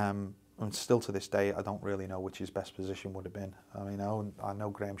 And still to this day, I don't really know which his best position would have been. I mean, I know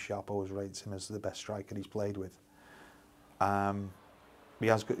Graham Sharp always rates him as the best striker he's played with. He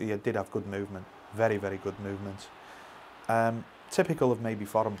did have good movement, very, very good movement. Typical of maybe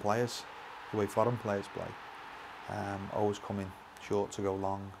foreign players, the way foreign players play. Always coming short to go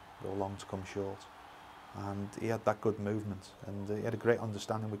long to come short. And he had that good movement, and he had a great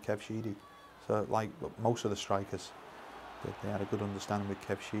understanding with Kev Sheedy. So like most of the strikers, they had a good understanding with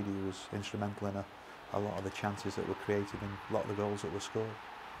Kev Sheedy, who was instrumental in a lot of the chances that were created and a lot of the goals that were scored.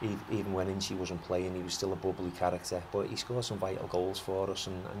 Even when Inchy wasn't playing, he was still a bubbly character, but he scored some vital goals for us,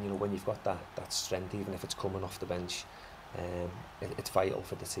 and you know, when you've got that strength, even if it's coming off the bench, it's vital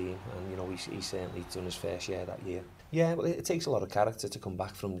for the team, and you know, he's certainly done his fair share that year. Yeah, well, it takes a lot of character to come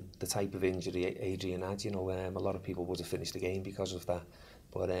back from the type of injury Adrian had. You know, a lot of people would have finished the game because of that,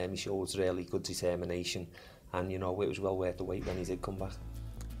 but he showed really good determination, and you know, it was well worth the wait when he did come back.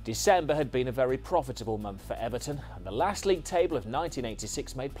 December had been a very profitable month for Everton, and the last league table of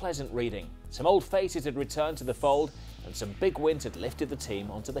 1986 made pleasant reading. Some old faces had returned to the fold, and some big wins had lifted the team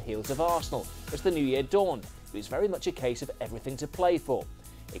onto the heels of Arsenal as the new year dawned. It was very much a case of everything to play for.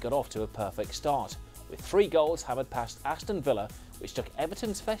 It got off to a perfect start, with 3 goals hammered past Aston Villa, which took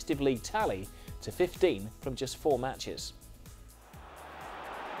Everton's festive league tally to 15 from just 4 matches.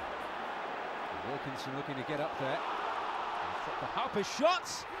 Wilkinson looking to get up there. The Harper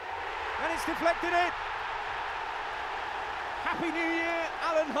shots, and it's deflected in. Happy New Year,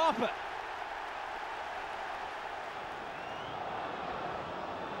 Alan Harper.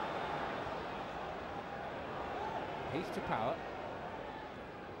 Heath to Power.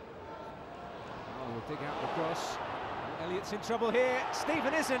 Oh, we'll dig out the cross. Elliott's in trouble here.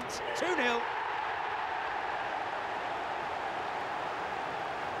 Stephen isn't. 2-0.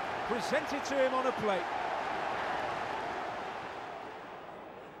 Presented to him on a plate.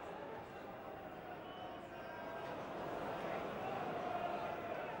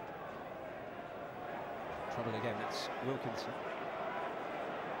 Trouble again, that's Wilkinson.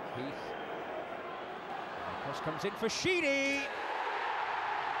 Heath. The cross comes in for Sheedy.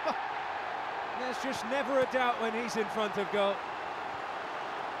 There's just never a doubt when he's in front of goal.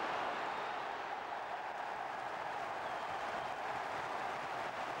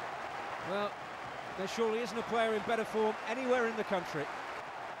 Well, there surely isn't a player in better form anywhere in the country.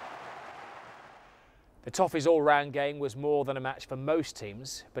 The Toffees' all-round game was more than a match for most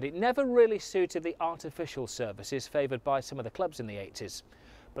teams, but it never really suited the artificial services favoured by some of the clubs in the 80s.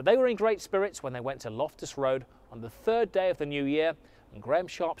 But they were in great spirits when they went to Loftus Road on the third day of the new year, and Graham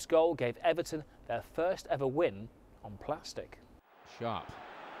Sharp's goal gave Everton their first ever win on plastic. Sharp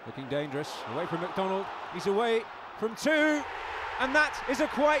looking dangerous, away from McDonald, he's away from 2, and that is a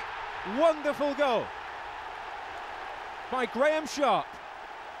quite wonderful goal by Graham Sharp.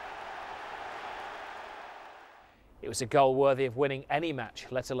 It was a goal worthy of winning any match,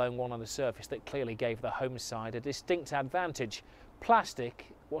 let alone one on a surface that clearly gave the home side a distinct advantage. Plastic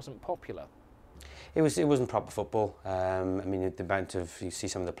wasn't popular. It wasn't proper football. I mean, the amount of, you see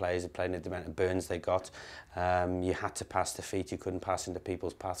some of the players that played, the amount of burns they got. You had to pass the feet, you couldn't pass into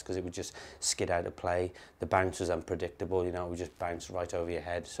people's paths because it would just skid out of play. The bounce was unpredictable, you know, it would just bounce right over your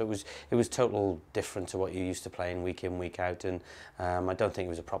head. So it was total different to what you used to playing week in, week out, and I don't think it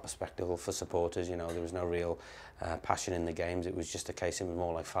was a proper spectacle for supporters, you know, there was no real passion in the games. It was just a case, it was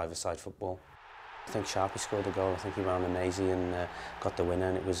more like five-a-side football. I think Sharpie scored the goal. I think he ran amazing and got the winner,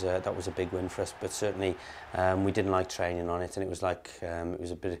 and it was that was a big win for us. But certainly we didn't like training on it, and it was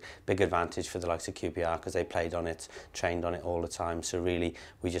a big advantage for the likes of QPR because they played on it, trained on it all the time. So really,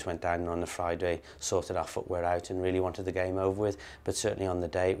 we just went down on the Friday, sorted our footwear out, and really wanted the game over with. But certainly on the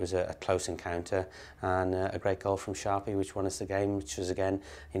day, it was a close encounter and a great goal from Sharpie, which won us the game, which was again,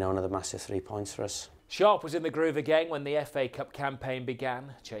 you know, another massive 3 points for us. Sharp was in the groove again when the FA Cup campaign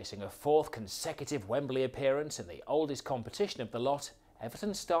began, chasing a 4th consecutive Wembley appearance in the oldest competition of the lot.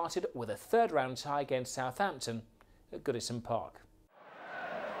 Everton started with a third-round tie against Southampton at Goodison Park.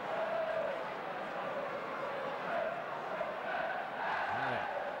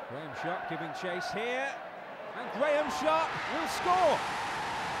 Graham Sharp giving chase here, and Graham Sharp will score.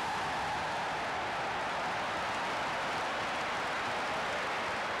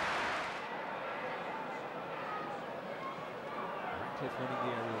 Winning the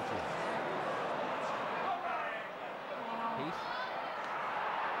aerial duel. Heath.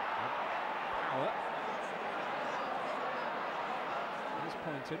 Power. Here's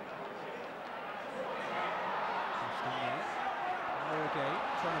Poynton. Power again,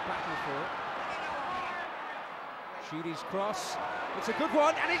 trying to battle for it. Sheedy's cross. It's a good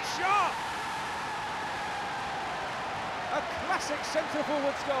one, and it's Sharp! A classic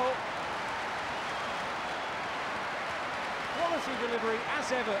centre-forwards goal. Quality delivery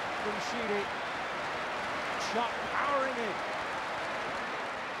as ever from Sheedy. Sharp powering in.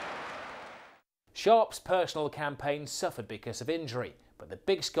 Sharp's personal campaign suffered because of injury, but the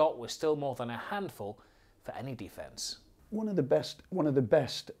Big Scot was still more than a handful for any defence. One of the best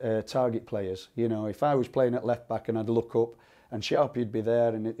target players. You know, if I was playing at left back and I'd look up and Sharpie'd be there,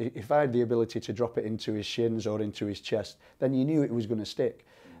 and if I had the ability to drop it into his shins or into his chest, then you knew it was going to stick.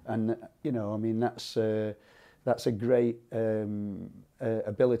 And you know, I mean, that's a great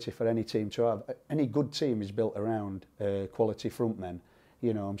ability for any team to have. Any good team is built around quality front men.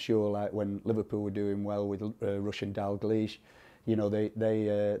 You know, I'm sure like when Liverpool were doing well with Russian Dalglish, you know, they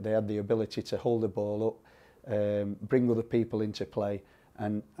had the ability to hold the ball up, bring other people into play,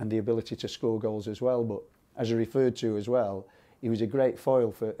 and the ability to score goals as well. But as I referred to as well, he was a great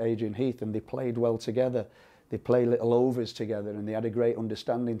foil for Adrian Heath, and they played well together. They played little overs together, and they had a great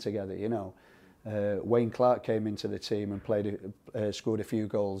understanding together, you know. Wayne Clark came into the team and scored a few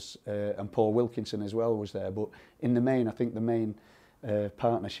goals, and Paul Wilkinson as well was there. But in the main, I think the main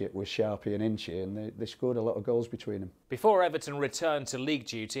partnership was Sharpie and Inchy, and they scored a lot of goals between them. Before Everton returned to league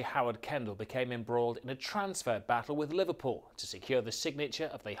duty, Howard Kendall became embroiled in a transfer battle with Liverpool to secure the signature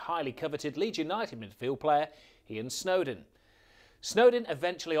of the highly coveted Leeds United midfield player Ian Snowden. Snowdon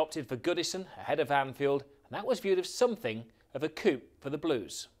eventually opted for Goodison ahead of Anfield, and that was viewed as something of a coup for the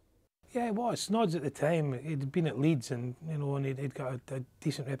Blues. Yeah, it was. Snods at the time, he'd been at Leeds and, and he'd got a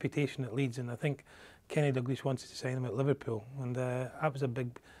decent reputation at Leeds, and I think Kenny Dalglish wanted to sign him at Liverpool, and that was a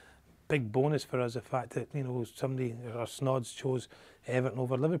big bonus for us, the fact that, somebody, or Snods, chose Everton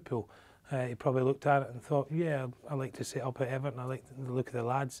over Liverpool. He probably looked at it and thought, yeah, I like to set up at Everton, I like the look of the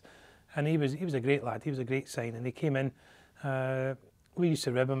lads. And he was a great lad, he was a great sign, and he came in. We used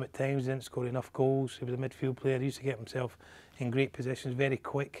to rib him at times, he didn't score enough goals. He was a midfield player, he used to get himself in great positions, very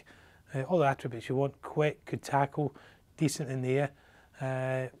quick. All the attributes you want: quick, could tackle, decent in the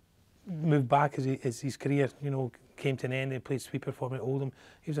air, moved back as his career, came to an end. He played sweeper for me at Oldham.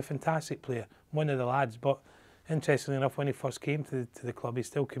 He was a fantastic player, one of the lads. But interestingly enough, when he first came to the club, he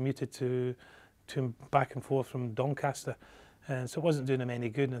still commuted to back and forth from Doncaster, and so it wasn't doing him any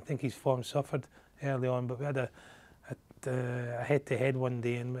good. And I think his form suffered early on. But we had a head-to-head one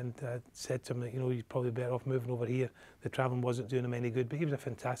day, and I said to him that he's probably better off moving over here. The travelling wasn't doing him any good, but he was a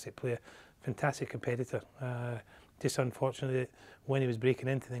fantastic player, fantastic competitor. Just unfortunately, when he was breaking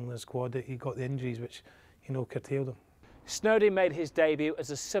into the England squad, he got the injuries which curtailed him. Snowdon made his debut as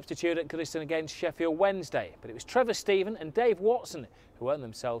a substitute at Goodison against Sheffield Wednesday, but it was Trevor Stephen and Dave Watson who earned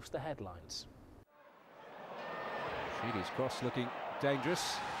themselves the headlines. Sheedy's cross looking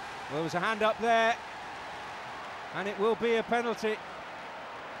dangerous. Well, there was a hand up there, and it will be a penalty.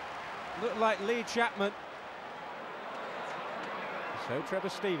 Looked like Lee Chapman. So Trevor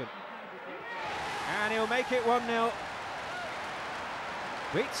Stephen. And he'll make it 1-0.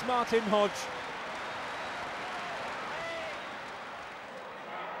 Beats Martin Hodge.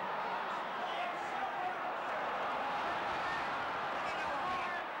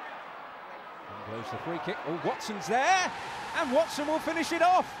 And blows the free kick. Oh, Watson's there, and Watson will finish it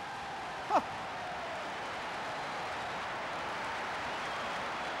off. Huh.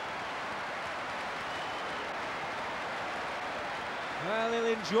 Well,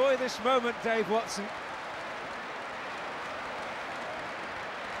 he'll enjoy this moment, Dave Watson.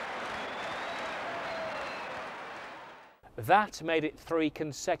 That made it 3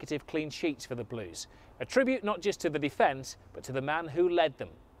 consecutive clean sheets for the Blues. A tribute not just to the defence, but to the man who led them,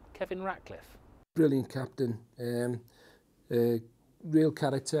 Kevin Ratcliffe. Brilliant captain, real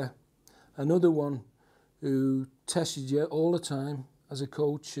character. Another one who tested you all the time as a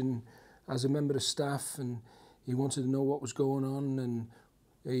coach and as a member of staff, and he wanted to know what was going on, and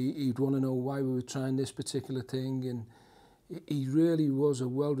he'd want to know why we were trying this particular thing. And he really was a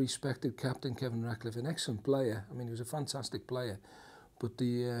well-respected captain, Kevin Ratcliffe, an excellent player. I mean, he was a fantastic player, but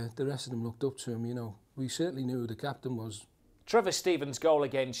the rest of them looked up to him. We certainly knew who the captain was. Trevor Stephen's goal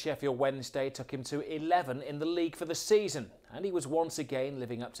against Sheffield Wednesday took him to 11 in the league for the season, and he was once again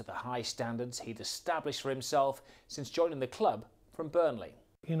living up to the high standards he'd established for himself since joining the club from Burnley.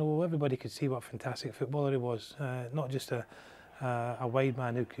 Everybody could see what a fantastic footballer he was. Not just a wide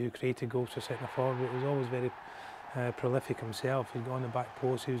man who created goals for centre forward, but he was always very prolific himself. He'd go on the back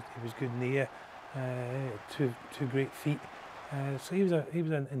post, he was good in the air, two great feet. So he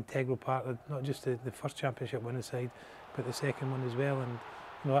was an integral part of not just the first championship winning side, but the second one as well. And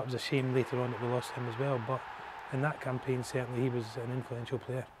that was a shame later on that we lost him as well. But in that campaign, certainly he was an influential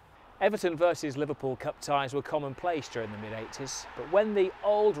player. Everton versus Liverpool Cup ties were commonplace during the mid-80s, but when the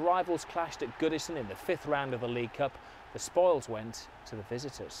old rivals clashed at Goodison in the 5th round of the League Cup, the spoils went to the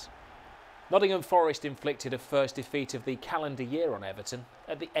visitors. Nottingham Forest inflicted a first defeat of the calendar year on Everton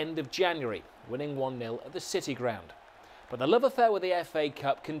at the end of January, winning 1-0 at the City Ground. But the love affair with the FA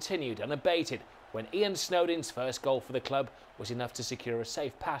Cup continued unabated when Ian Snowdon's first goal for the club was enough to secure a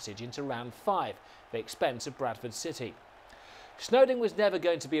safe passage into round 5 at the expense of Bradford City. Snowdon was never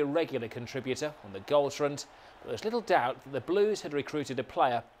going to be a regular contributor on the goals front, but there was little doubt that the Blues had recruited a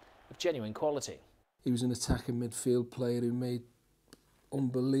player of genuine quality. He was an attacking midfield player who made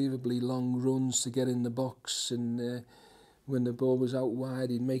unbelievably long runs to get in the box, and when the ball was out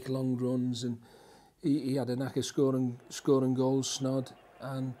wide he'd make long runs, and he had a knack of scoring goals, Snod,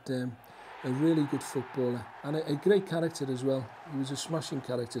 and a really good footballer and a great character as well. He was a smashing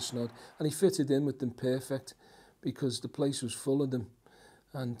character, Snod, and he fitted in with them perfect because the place was full of them,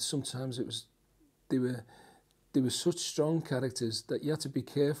 and sometimes they were such strong characters that you had to be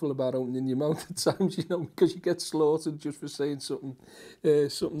careful about opening your mouth at times, because you get slaughtered just for saying something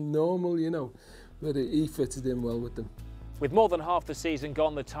normal, but he fitted in well with them. With more than half the season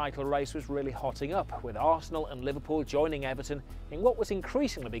gone, the title race was really hotting up, with Arsenal and Liverpool joining Everton in what was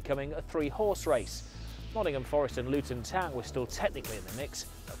increasingly becoming a 3-horse race. Nottingham Forest and Luton Town were still technically in the mix,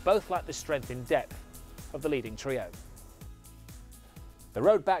 but both lacked the strength and depth of the leading trio. The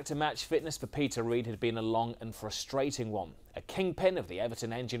road back to match fitness for Peter Reid had been a long and frustrating one. A kingpin of the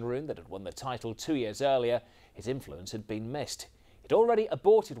Everton engine room that had won the title 2 years earlier, his influence had been missed. He'd already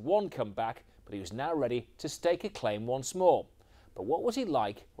aborted one comeback, but he was now ready to stake a claim once more. But what was he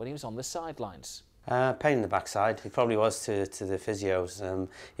like when he was on the sidelines? Pain in the backside. He probably was to the physios,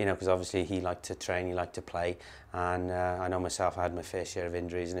 you know, because obviously he liked to train, he liked to play, and I know myself, I had my fair share of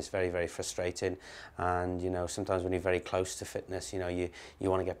injuries, and it's very, very frustrating. And you know, sometimes when you're very close to fitness, you know, you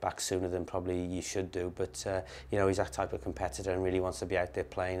want to get back sooner than probably you should do. But you know, he's that type of competitor and really wants to be out there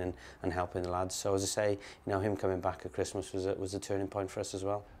playing and helping the lads. So as I say, you know, him coming back at Christmas was a turning point for us as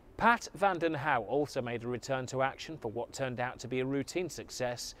well. Pat van den Houw also made a return to action for what turned out to be a routine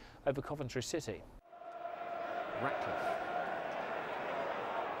success over Coventry City. Ratcliffe.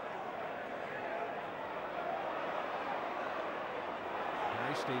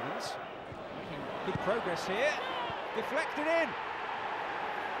 Harry Stevens making good progress here. Deflected in.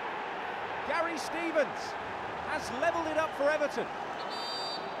 Gary Stevens has levelled it up for Everton.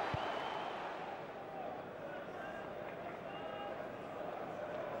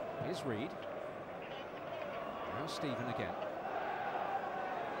 Here's Reed. Now Stephen again.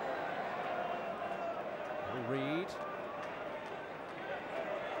 Reed.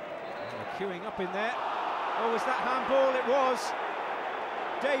 And they're queuing up in there. Oh, was that handball? It was.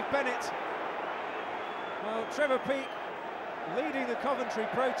 Dave Bennett. Well, Trevor Peake leading the Coventry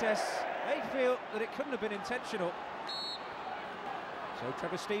protests. They feel that it couldn't have been intentional. So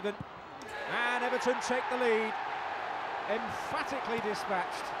Trevor Stephen and Everton take the lead. Emphatically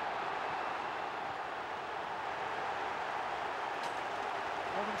dispatched.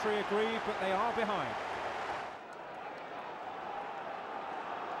 Coventry aggrieved, but they are behind.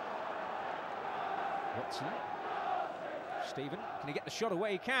 Watson. Stephen, can he get the shot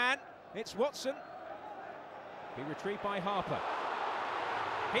away? He can. It's Watson. Be retrieved by Harper.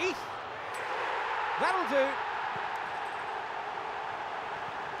 Heath. That'll do.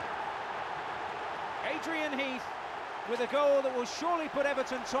 Adrian Heath with a goal that will surely put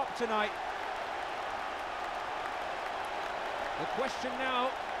Everton top tonight. The question now,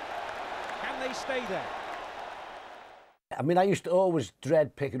 can they stay there? I mean, I used to always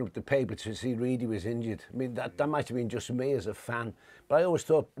dread picking up the paper to see Reedy was injured. I mean, that might have been just me as a fan, but I always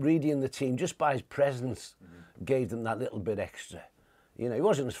thought Reedy in the team, just by his presence, gave them that little bit extra. You know, he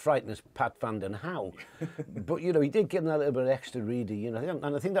wasn't as frightened as Pat van den Houw, but, you know, he did give them that little bit extra, Reedy, you know,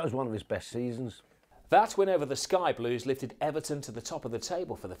 and I think that was one of his best seasons. That win over the Sky Blues lifted Everton to the top of the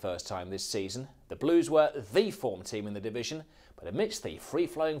table for the first time this season. The Blues were the form team in the division, but amidst the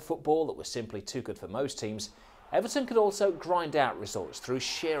free-flowing football that was simply too good for most teams, Everton could also grind out results through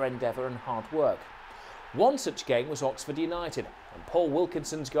sheer endeavour and hard work. One such game was Oxford United, and Paul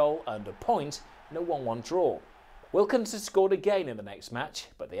Wilkinson's goal earned a point in a 1-1 draw. Wilkinson scored again in the next match,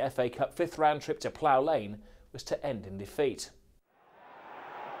 but the FA Cup fifth-round trip to Plough Lane was to end in defeat.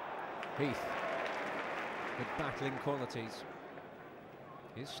 Heath, with battling qualities.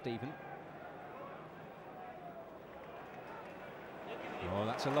 Here's Stephen. Oh,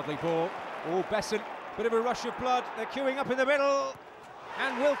 that's a lovely ball. Oh, Besson. Bit of a rush of blood, they're queuing up in the middle,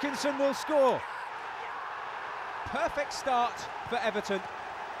 and Wilkinson will score. Perfect start for Everton.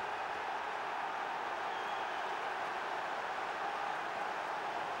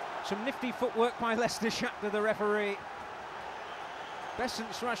 Some nifty footwork by Lester Shapner, the referee.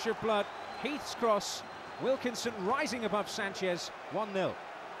 Besson's rush of blood, Heath's cross, Wilkinson rising above Sanchez, 1-0.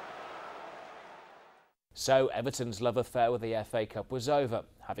 So Everton's love affair with the FA Cup was over.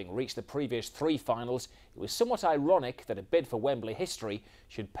 Having reached the previous 3 finals, it was somewhat ironic that a bid for Wembley history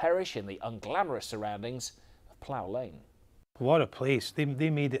should perish in the unglamorous surroundings of Plough Lane. What a place. They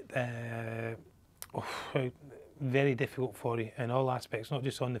made it very difficult for you in all aspects, not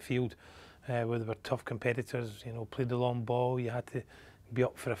just on the field, where they were tough competitors, you know, played the long ball, you had to be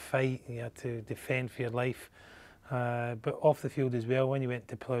up for a fight, you had to defend for your life. But off the field as well, when you went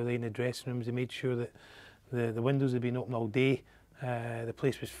to Plough Lane, the dressing rooms, they made sure that the windows had been open all day. The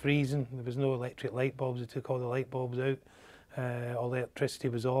place was freezing, there was no electric light bulbs, they took all the light bulbs out, all the electricity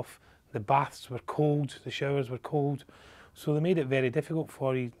was off, the baths were cold, the showers were cold, so they made it very difficult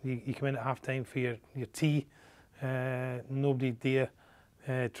for you. You come in at half time for your tea, nobody dare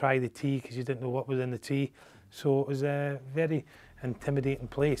try the tea because you didn't know what was in the tea, so it was a very intimidating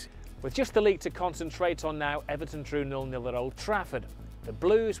place. With just the league to concentrate on now, Everton drew 0-0 at Old Trafford. The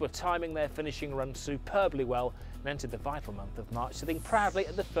Blues were timing their finishing run superbly well and entered the vital month of March, sitting proudly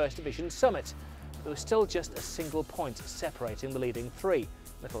at the First Division summit. There was still just a single point separating the leading 3,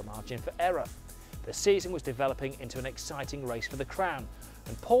 little margin for error. The season was developing into an exciting race for the crown,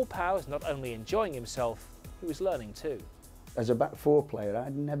 and Paul Power was not only enjoying himself, he was learning too. as a back four player,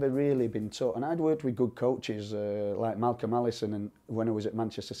 I'd never really been taught, and I'd worked with good coaches like Malcolm Allison and when I was at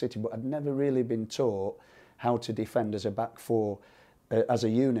Manchester City, but I'd never really been taught how to defend as a back four as a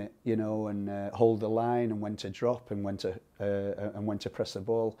unit, you know, and hold the line and when to drop and when to press the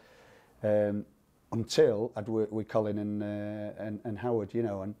ball. Until I'd worked with Colin and Howard, you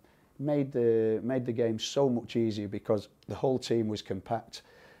know, and made the game so much easier because the whole team was compact.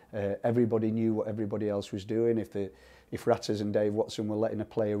 Everybody knew what everybody else was doing. If Ratters and Dave Watson were letting a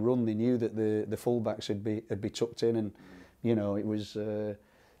player run, they knew that the fullbacks would be tucked in, and you know it was an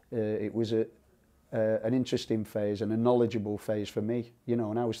interesting phase and a knowledgeable phase for me. You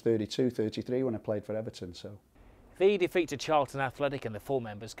know, and I was 32, 33 when I played for Everton. So the defeat to Charlton Athletic in the Full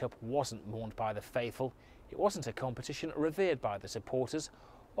Members Cup wasn't mourned by the faithful. It wasn't a competition revered by the supporters,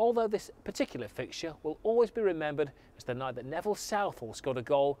 although this particular fixture will always be remembered as the night that Neville Southall scored a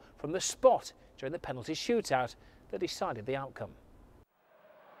goal from the spot during the penalty shootout that decided the outcome.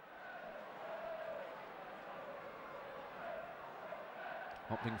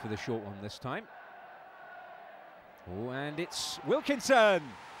 Opting for the short one this time. Oh, and it's Wilkinson.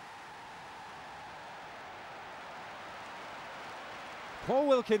 Paul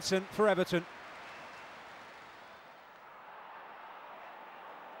Wilkinson for Everton.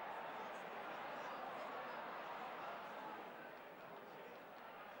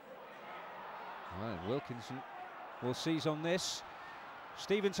 Well, Wilkinson will seize on this.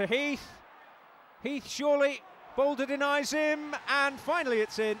 Stephen to Heath. Heath surely. Boulder denies him, and finally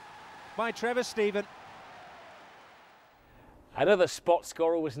it's in by Trevor Stephen. Another spot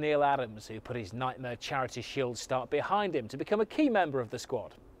scorer was Neil Adams, who put his Nightmare Charity Shield start behind him to become a key member of the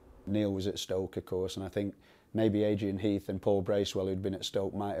squad. Neil was at Stoke, of course, and I think maybe Adrian Heath and Paul Bracewell, who'd been at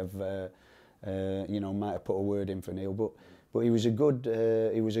Stoke, might have put a word in for Neil. But he was a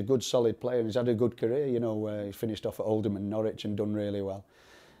good solid player, and he's had a good career. You know, he finished off at Oldham and Norwich and done really well.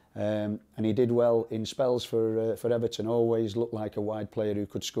 And he did well in spells for Everton. Always looked like a wide player who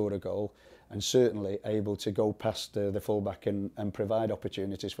could score a goal, and certainly able to go past the fullback and provide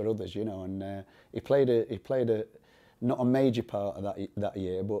opportunities for others. You know, and he played a not a major part of that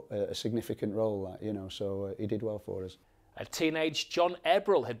year, but a significant role. You know, so he did well for us. A teenage John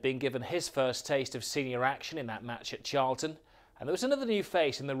Ebrell had been given his first taste of senior action in that match at Charlton, and there was another new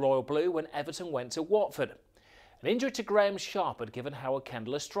face in the Royal Blue when Everton went to Watford. An injury to Graham Sharp had given Howard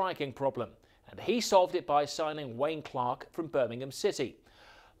Kendall a striking problem, and he solved it by signing Wayne Clark from Birmingham City.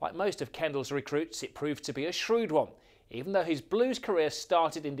 Like most of Kendall's recruits, it proved to be a shrewd one, even though his Blues career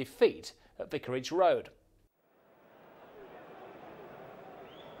started in defeat at Vicarage Road.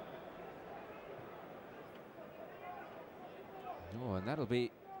 Oh, and that'll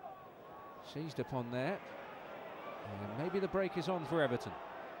be seized upon there. And maybe the break is on for Everton.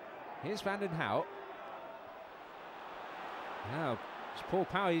 Here's Van den Hauwe. Now, it's Paul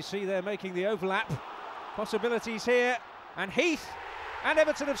Power, you see there making the overlap. Possibilities here, and Heath and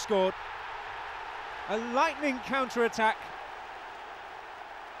Everton have scored. A lightning counter-attack.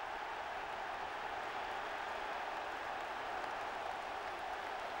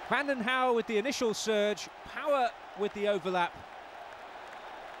 Van den Hauwe with the initial surge, Power with the overlap.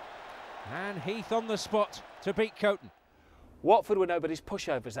 And Heath on the spot to beat Coton. Watford were nobody's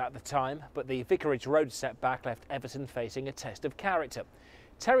pushovers at the time, but the Vicarage Road setback left Everton facing a test of character.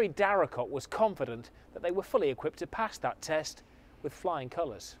 Terry Darracott was confident that they were fully equipped to pass that test with flying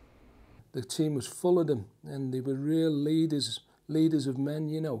colours. The team was full of them, and they were real leaders of men,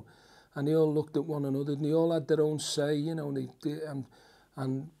 you know, and they all looked at one another, and they all had their own say, you know,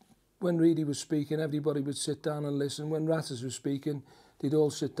 and when Reedy was speaking, everybody would sit down and listen. When Ratters was speaking, they'd all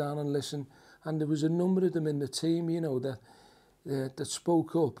sit down and listen, and there was a number of them in the team, you know, that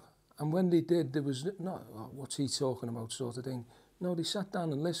spoke up, and when they did, there was not, oh, what's he talking about sort of thing. No, they sat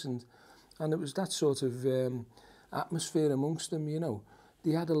down and listened, and it was that sort of atmosphere amongst them, you know.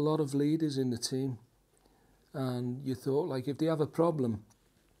 They had a lot of leaders in the team, and you thought, like, if they have a problem,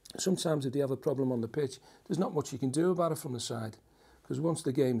 sometimes if they have a problem on the pitch, there's not much you can do about it from the side, because once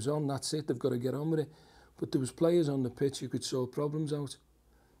the game's on, that's it, they've got to get on with it. But there was players on the pitch who could sort problems out,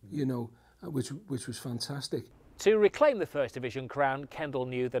 you know, which was fantastic. To reclaim the First Division crown, Kendall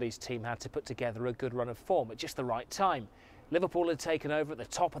knew that his team had to put together a good run of form at just the right time. Liverpool had taken over at the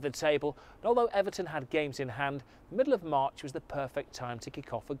top of the table, and although Everton had games in hand, the middle of March was the perfect time to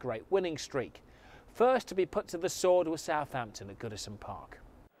kick off a great winning streak. First to be put to the sword was Southampton at Goodison Park.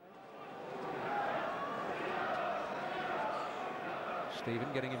 Stephen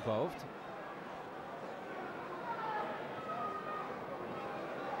getting involved.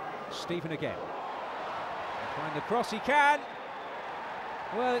 Stephen again. Find the cross, he can.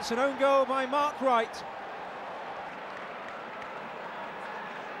 Well, it's an own goal by Mark Wright.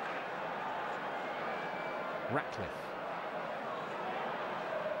 Ratcliffe.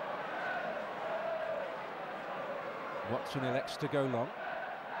 Watson elects to go long.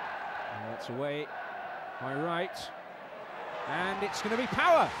 And that's away by Wright. And it's going to be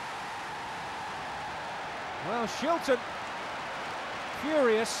Power. Well, Shilton,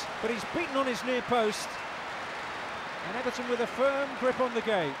 furious, but he's beaten on his near post. And Everton with a firm grip on the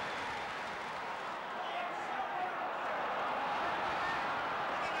game.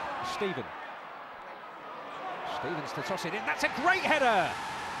 Stevens to toss it in. That's a great header.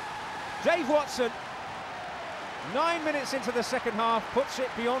 Dave Watson, 9 minutes into the second half, puts it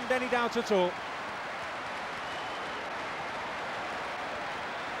beyond any doubt at all.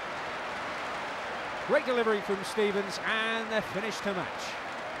 Great delivery from Stevens, and they're finished to match.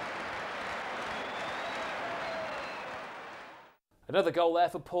 Another goal there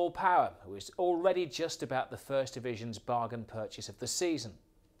for Paul Power, who is already just about the First Division's bargain purchase of the season.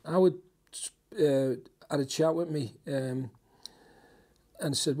 Howard had a chat with me and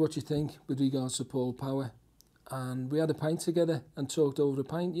said, what do you think with regards to Paul Power? And we had a pint together and talked over a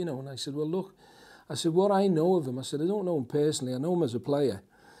pint, you know, and I said, well, look, I said, what I know of him, I said, I don't know him personally, I know him as a player.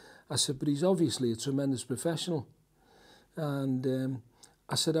 I said, but he's obviously a tremendous professional. And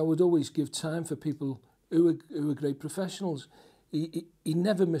I said, I would always give time for people who are great professionals. He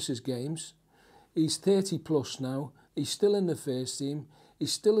never misses games. He's 30 plus now. He's still in the first team.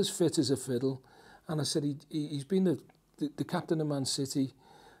 He's still as fit as a fiddle. And I said, he's been the captain of Man City,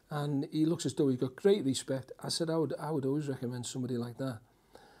 and he looks as though he's got great respect. I said, I would always recommend somebody like that.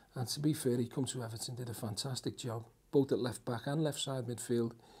 And to be fair, he come to Everton, did a fantastic job, both at left back and left side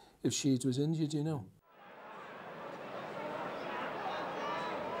midfield, if Sheeds was injured, you know.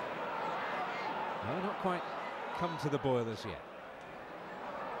 No, not quite come to the boil as yet.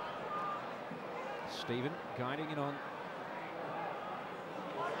 Stephen guiding it on.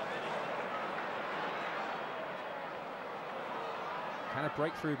 Can a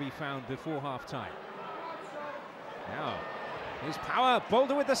breakthrough be found before half-time? Now, here's Power,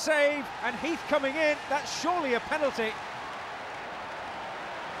 Boulder with the save, and Heath coming in. That's surely a penalty.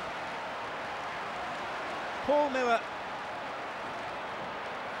 Paul Miller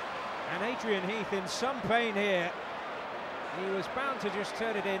and Adrian Heath in some pain here. He was bound to just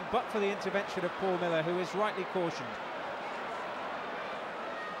turn it in, but for the intervention of Paul Miller, who is rightly cautioned.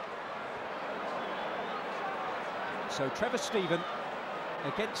 So Trevor Stephen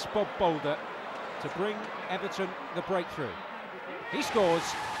against Bob Boulder to bring Everton the breakthrough. He scores.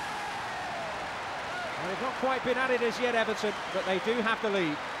 Well, they've not quite been at it as yet, Everton, but they do have the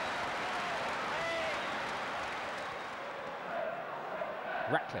lead.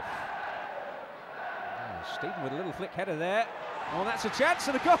 Ratcliffe. Oh, Stephen with a little flick header there. Oh, that's a chance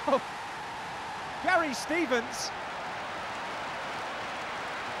and a goal. Gary Stevens.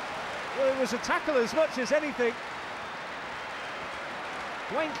 Well, it was a tackle as much as anything.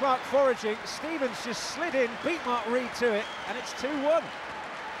 Wayne Clark foraging, Stevens just slid in, beat Mark Reed to it, and it's 2-1.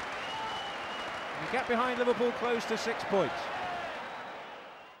 The gap behind Liverpool close to 6 points.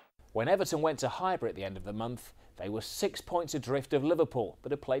 When Everton went to Highbury at the end of the month, they were 6 points adrift of Liverpool,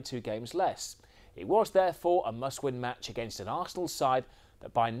 but had played 2 games less. It was therefore a must-win match against an Arsenal side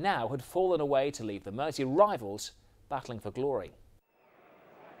that by now had fallen away to leave the Mersey rivals battling for glory.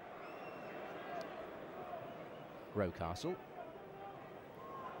 Rocastle.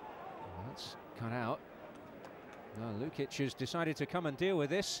 That's cut out. No, Lukic has decided to come and deal with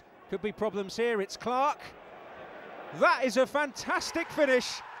this. Could be problems here. It's Clark. That is a fantastic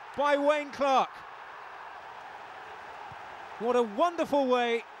finish by Wayne Clark. What a wonderful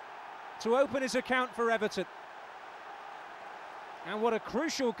way to open his account for Everton. And what a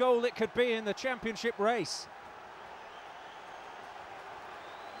crucial goal it could be in the championship race.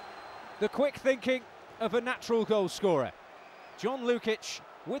 The quick thinking of a natural goal scorer. John Lukic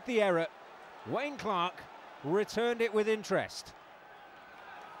with the error. Wayne Clark returned it with interest.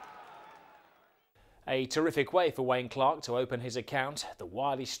 A terrific way for Wayne Clark to open his account. The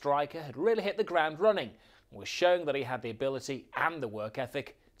wily striker had really hit the ground running and was showing that he had the ability and the work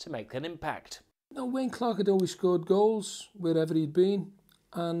ethic to make an impact. No, Wayne Clark had always scored goals wherever he'd been,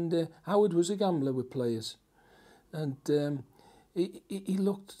 and Howard was a gambler with players, and he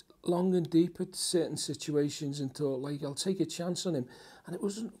looked long and deep at certain situations and thought, like, I'll take a chance on him. And it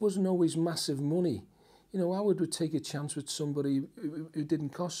wasn't always massive money. You know, Howard would take a chance with somebody who didn't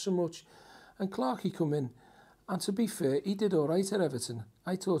cost so much. And Clark, he come in, and to be fair, he did all right at Everton.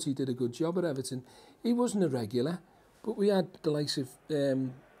 I thought he did a good job at Everton. He wasn't a regular, but we had the likes of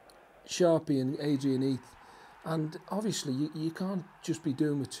Sharpie and Adrian Heath. And obviously, you can't just be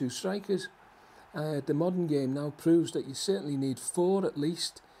doing with 2 strikers. The modern game now proves that you certainly need 4 at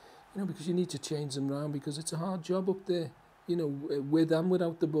least, You know, because you need to change them round because it's a hard job up there, you know, with and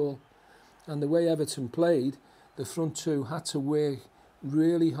without the ball. And the way Everton played, the front two had to work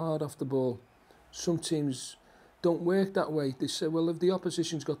really hard off the ball. Some teams don't work that way. They say, well, if the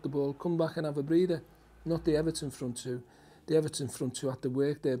opposition's got the ball, come back and have a breather. Not the Everton front two. The Everton front two had to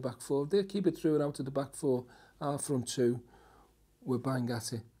work their back four. If they keep it through and out of the back four, our front two were bang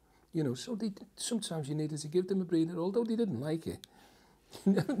at it. You know, so sometimes you needed to give them a breather, although they didn't like it.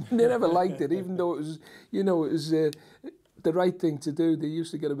 They never liked it, even though it was, you know, it was the right thing to do. They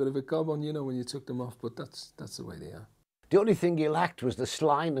used to get a bit of a cob on, you know, when you took them off, but that's the way they are. The only thing he lacked was the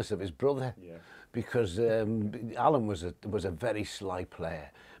slyness of his brother, because Alan was a very sly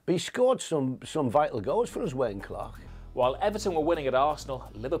player. But he scored some vital goals for us, Wayne Clark. While Everton were winning at Arsenal,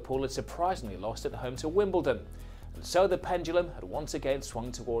 Liverpool had surprisingly lost at home to Wimbledon. And so the pendulum had once again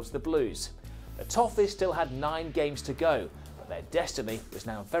swung towards the Blues. The Toffees still had 9 games to go, but their destiny was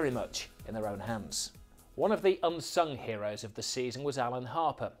now very much in their own hands. One of the unsung heroes of the season was Alan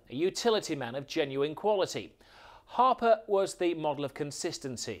Harper, a utility man of genuine quality. Harper was the model of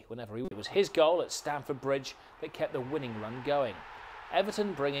consistency whenever it was his goal at Stamford Bridge that kept the winning run going.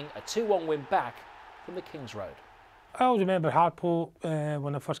 Everton bringing a 2-1 win back from the King's Road. I always remember Harpo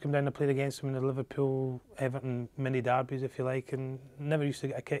when I first came down to play against him in the Liverpool, Everton mini derbies, if you like, and never used to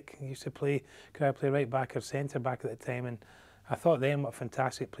get a kick. He used to play, could I play right back or centre back at the time, and I thought then what a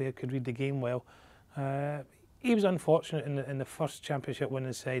fantastic player, could read the game well. He was unfortunate in the first championship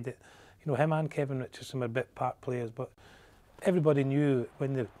winning side that, you know, him and Kevin Richardson were bit part players, but everybody knew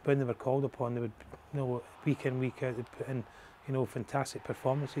when they were called upon, they would, you know, week in, week out, they put in, you know, fantastic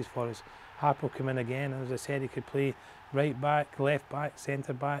performances for us. Harpo came in again, and as I said, he could play right back, left back,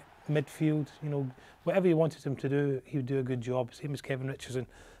 centre back, midfield, you know, whatever you wanted him to do, he would do a good job. Same as Kevin Richardson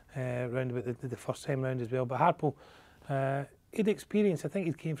round about the first time round as well. But Harpo, he'd experience. I think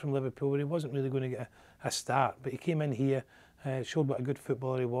he came from Liverpool where he wasn't really going to get a start, but he came in here, showed what a good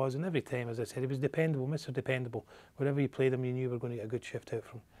footballer he was, and every time, as I said, he was dependable, Mr. Dependable. Wherever you played him, you knew you were going to get a good shift out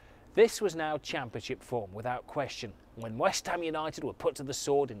from him. This was now Championship form without question. When West Ham United were put to the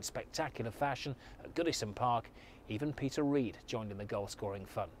sword in spectacular fashion at Goodison Park, even Peter Reid joined in the goal-scoring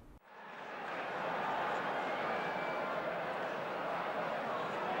fun.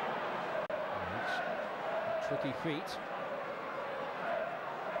 Tricky feet.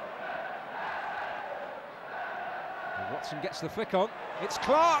 And Watson gets the flick on. It's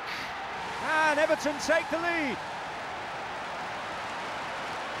Clark! And Everton take the lead.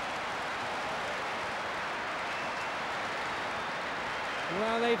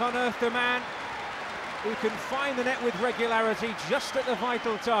 Well, they've unearthed a man who can find the net with regularity just at the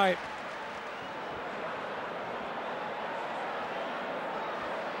vital time.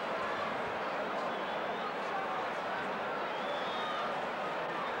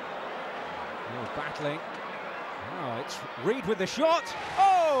 Battling. Oh, it's Reid with the shot.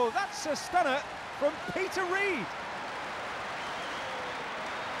 Oh, that's a stunner from Peter Reid.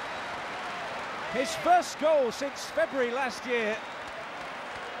 His first goal since February last year,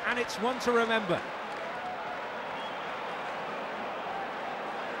 and it's one to remember.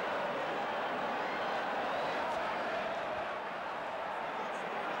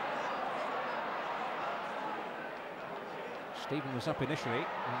 Stephen was up initially,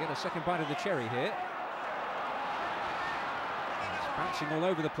 and get a second bite of the cherry here. He's bouncing all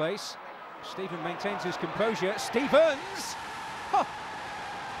over the place. Stephen maintains his composure. Stevens! Huh.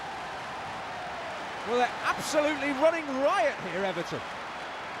 Well, they're absolutely running riot here, Everton.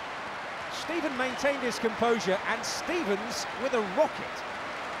 Stephen maintained his composure, and Stevens with a rocket.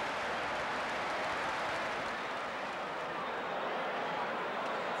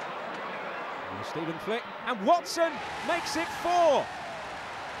 Stephen flick, and Watson makes it 4. Well,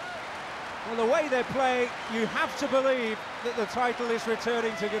 the way they're playing, you have to believe that the title is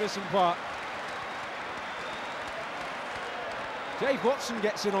returning to Goodison Park. Dave Watson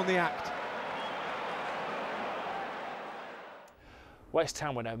gets in on the act. West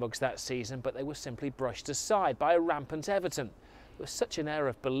Ham were no mugs that season, but they were simply brushed aside by a rampant Everton. There was such an air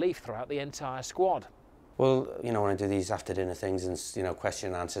of belief throughout the entire squad. Well, you know, when I do these after dinner things and, you know, question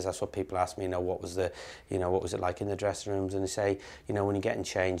and answers, that's what people ask me, you know, what was it like in the dressing rooms? And they say, you know, when you're getting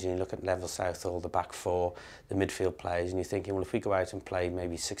changed and you look at Level Southall, the back four, the midfield players, and you're thinking, well, if we go out and play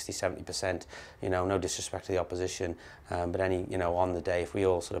maybe 60-70%, you know, no disrespect to the opposition, but any, you know, on the day, if we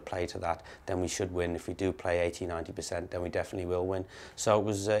all sort of play to that, then we should win. If we do play 80-90%, then we definitely will win. So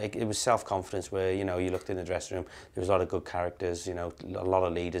it was self-confidence where, you know, you looked in the dressing room, there was a lot of good characters, you know, a lot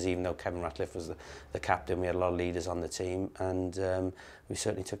of leaders, even though Kevin Ratcliffe was the captain. We had a lot of leaders on the team, and we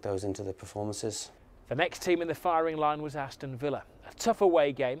certainly took those into the performances. The next team in the firing line was Aston Villa. A tough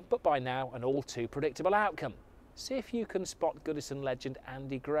away game, but by now an all too predictable outcome. See if you can spot Goodison legend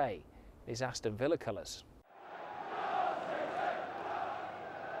Andy Gray in his Aston Villa colours.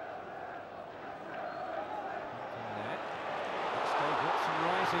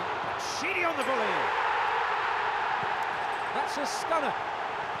 Sheedy on the volley. That's a stunner.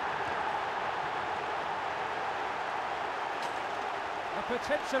 A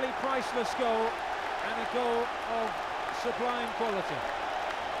potentially priceless goal and a goal of sublime quality.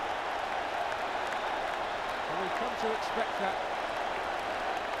 And we've come to expect that.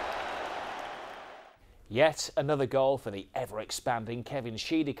 Yet another goal for the ever-expanding Kevin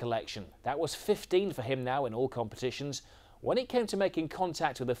Sheedy collection. That was 15 for him now in all competitions. When it came to making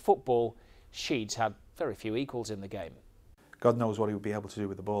contact with the football, Sheeds had very few equals in the game. God knows what he would be able to do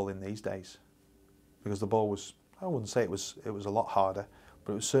with the ball in these days, because the ball was, I wouldn't say it was a lot harder,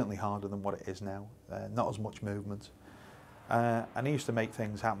 but it was certainly harder than what it is now. Not as much movement. And he used to make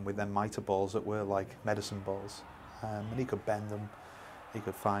things happen with them mitre balls that were like medicine balls. And he could bend them, he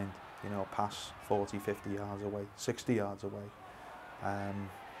could find, you know, a pass 40, 50 yards away, 60 yards away. And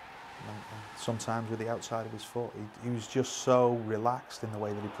sometimes with the outside of his foot. He was just so relaxed in the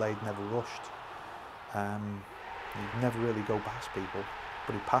way that he played, never rushed. He'd never really go past people,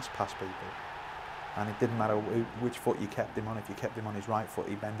 but he'd pass past people. And it didn't matter which foot you kept him on. If you kept him on his right foot,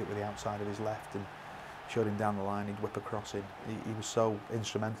 he'd bend it with the outside of his left and shut him down the line, he'd whip across it. He was so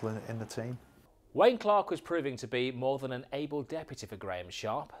instrumental in the team. Wayne Clarke was proving to be more than an able deputy for Graham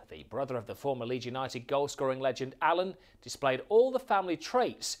Sharp. The brother of the former Leeds United goal-scoring legend Alan displayed all the family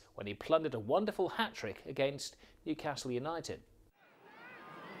traits when he plundered a wonderful hat-trick against Newcastle United.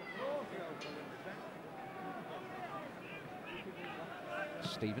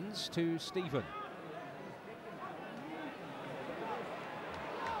 Stevens to Stephen.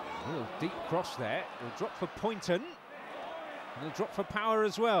 A little deep cross there. He'll drop for Poynton. And he'll drop for Power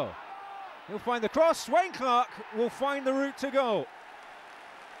as well. He'll find the cross. Wayne Clarke will find the route to goal.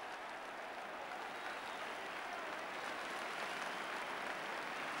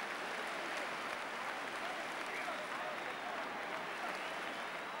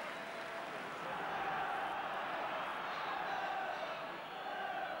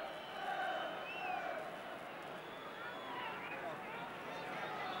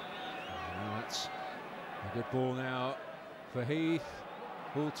 That's a good ball now for Heath,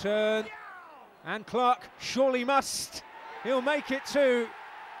 who'll turn. And Clarke surely must. He'll make it too.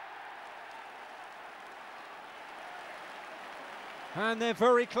 And they're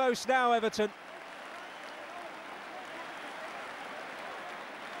very close now, Everton.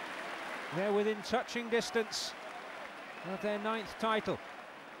 They're within touching distance of their 9th title.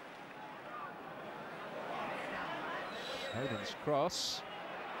 Snowden's cross.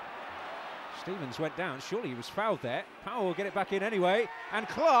 Stevens went down. Surely he was fouled there. Power will get it back in anyway. And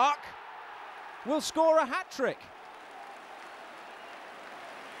Clarke will score a hat-trick.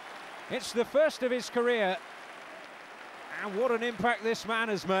 It's the first of his career, and what an impact this man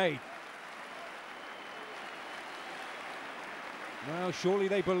has made. Well, surely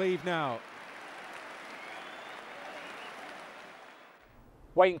they believe now.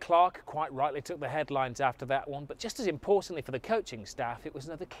 Wayne Clarke quite rightly took the headlines after that one, but just as importantly for the coaching staff, it was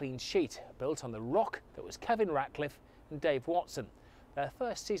another clean sheet, built on the rock that was Kevin Ratcliffe and Dave Watson. Their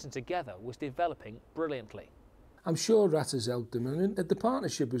first season together was developing brilliantly. I'm sure Rat has helped them, and the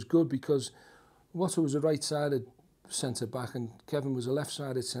partnership was good because Watson was a right-sided centre-back and Kevin was a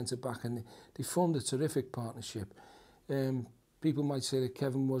left-sided centre-back, and they formed a terrific partnership. People might say that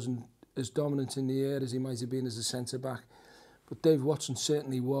Kevin wasn't as dominant in the air as he might have been as a centre-back, but Dave Watson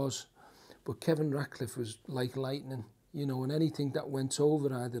certainly was. But Kevin Ratcliffe was like lightning, you know, and anything that went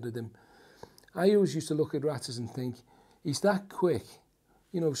over either of them. I always used to look at Ratters and think, he's that quick.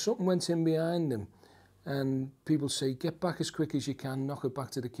 You know, if something went in behind him and people say, get back as quick as you can, knock it back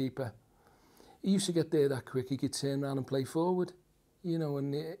to the keeper. He used to get there that quick, he could turn around and play forward. You know,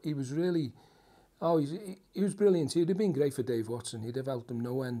 and he was really, he was brilliant. He'd have been great for Dave Watson. He'd have helped them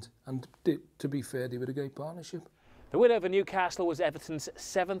no end. And to be fair, they were a great partnership. The win over Newcastle was Everton's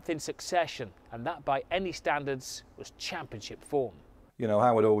 7th in succession, and that by any standards was championship form. You know,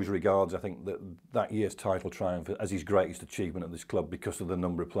 Howard always regards, I think, that year's title triumph as his greatest achievement at this club because of the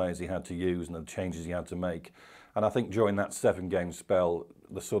number of players he had to use and the changes he had to make. And I think during that 7-game spell,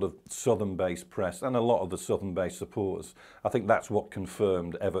 the sort of southern-based press and a lot of the southern-based supporters, I think that's what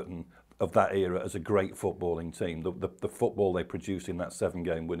confirmed Everton of that era as a great footballing team. The football they produced in that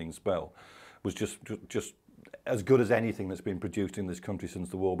 7-game winning spell was just as good as anything that's been produced in this country since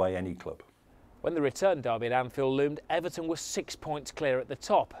the war by any club. When the return derby at Anfield loomed, Everton were 6 points clear at the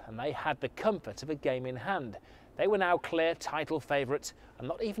top, and they had the comfort of a game in hand. They were now clear title favourites, and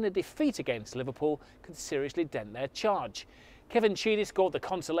not even a defeat against Liverpool could seriously dent their charge. Kevin Sheedy scored the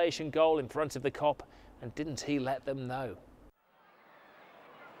consolation goal in front of the Kop, and didn't he let them know?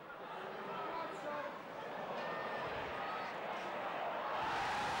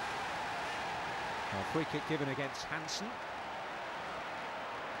 A free kick given against Hansen.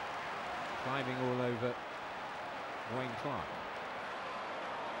 Climbing all over Wayne Clark.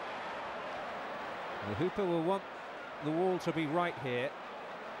 The Hooper will want the wall to be right here,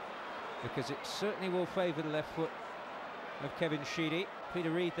 because it certainly will favour the left foot of Kevin Sheedy.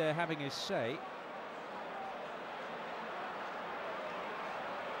 Peter Reid there having his say.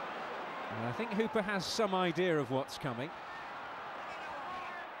 And I think Hooper has some idea of what's coming.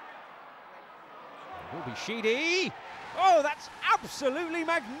 It will be Sheedy. Oh, that's absolutely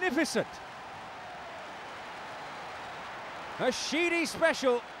magnificent. A Sheedy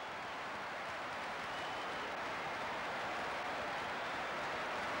special.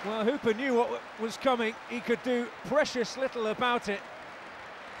 Well, Hooper knew what was coming. He could do precious little about it.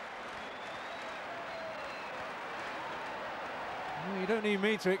 You don't need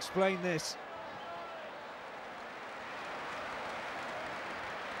me to explain this.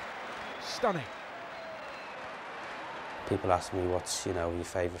 Stunning. People ask me what's, your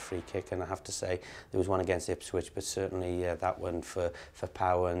favourite free kick, and I have to say there was one against Ipswich, but certainly that one for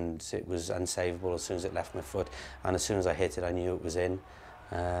power, and it was unsavable as soon as it left my foot, and as soon as I hit it I knew it was in.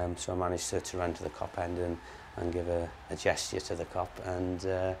 So I managed to run to the Kop end and give a gesture to the Kop,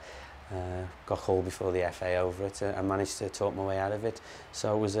 and got called before the FA over it, and managed to talk my way out of it.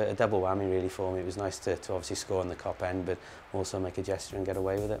 So it was a double whammy really for me. It was nice to obviously score on the Kop end, but also make a gesture and get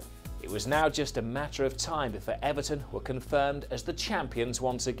away with it. It was now just a matter of time before Everton were confirmed as the champions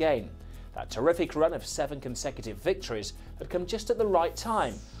once again. That terrific run of 7 consecutive victories had come just at the right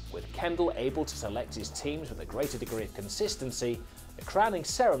time, with Kendall able to select his teams with a greater degree of consistency. The crowning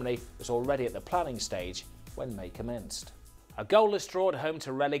ceremony was already at the planning stage when May commenced. A goalless draw at home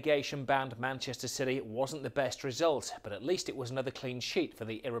to relegation-bound Manchester City wasn't the best result, but at least it was another clean sheet for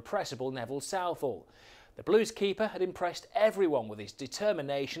the irrepressible Neville Southall. The Blues keeper had impressed everyone with his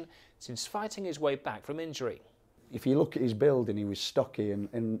determination since fighting his way back from injury. If you look at his building, he was stocky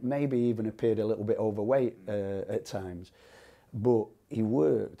and maybe even appeared a little bit overweight at times. But he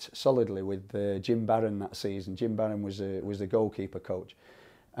worked solidly with Jim Barron that season. Jim Barron was the goalkeeper coach,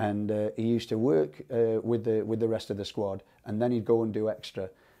 and he used to work with the rest of the squad, and then he'd go and do extra.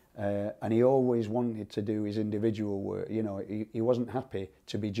 And he always wanted to do his individual work. He wasn't happy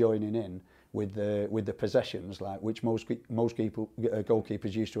to be joining in with the possessions, like which most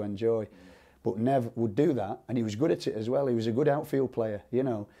goalkeepers used to enjoy. But Nev would do that, and he was good at it as well. He was a good outfield player,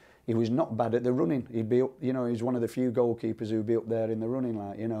 He was not bad at the running. He'd be up, he was one of the few goalkeepers who'd be up there in the running,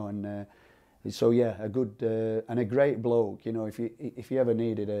 and so yeah, a good and a great bloke. If you ever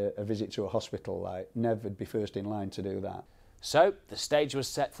needed a visit to a hospital, like Nev would be first in line to do that. So the stage was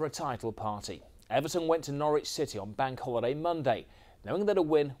set for a title party. Everton went to Norwich City on Bank Holiday Monday, knowing that a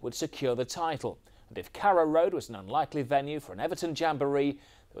win would secure the title. And if Carrow Road was an unlikely venue for an Everton jamboree,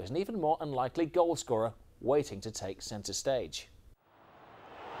 there was an even more unlikely goalscorer waiting to take centre stage.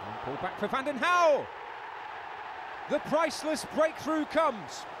 And pull back for Van den Hauwe. The priceless breakthrough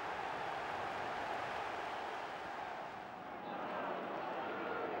comes.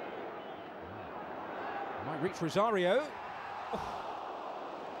 Might reach Rosario.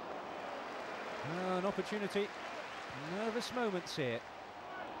 An opportunity. Nervous moments here.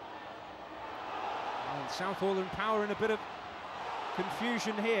 And Southall and Power in a bit of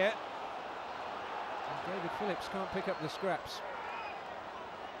confusion here. And David Phillips can't pick up the scraps.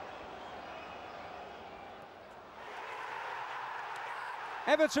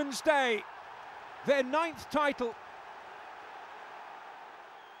 Everton's day, their 9th title.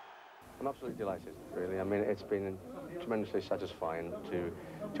 I'm absolutely delighted, really. I mean, it's been tremendously satisfying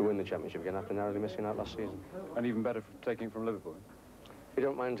to win the championship again after narrowly missing out last season. And even better for taking from Liverpool. You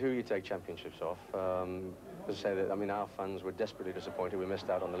don't mind who you take championships off. As I say, that, I mean, our fans were desperately disappointed we missed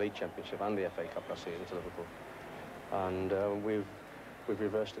out on the League Championship and the FA Cup last season to Liverpool, and we've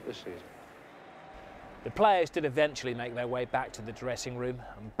reversed it this season. The players did eventually make their way back to the dressing room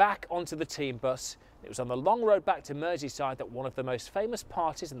and back onto the team bus. It was on the long road back to Merseyside that one of the most famous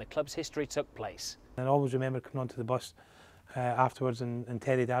parties in the club's history took place. I always remember coming onto the bus afterwards, and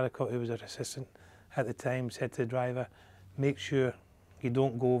Terry Darricott, who was our assistant at the time, said to the driver, make sure you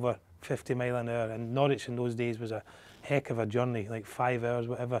don't go over 50 miles an hour. And Norwich in those days was a heck of a journey, like 5 hours,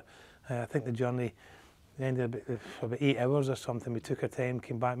 whatever. I think the journey the end of about 8 hours or something. We took our time,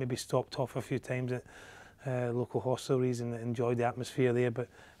 came back, maybe stopped off a few times at local hostelries and enjoyed the atmosphere there. But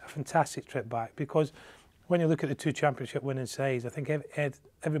a fantastic trip back, because when you look at the 2 championship winning sides, I think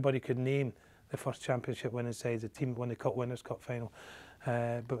everybody could name the first championship winning sides, the team that won the Cup Winners' Cup final.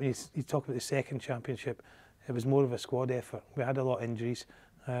 But when you talk about the second championship, it was more of a squad effort. We had a lot of injuries.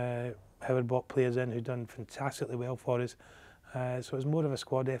 Howard brought players in who'd done fantastically well for us. So it was more of a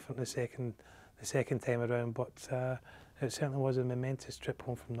squad effort the second time around, but it certainly was a momentous trip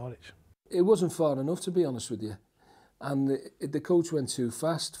home from Norwich. It wasn't far enough, to be honest with you. And the coach went too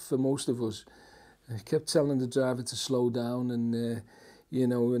fast for most of us. He kept telling the driver to slow down and, you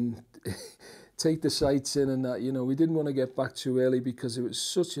know, and take the sights in and that, you know. We didn't want to get back too early because it was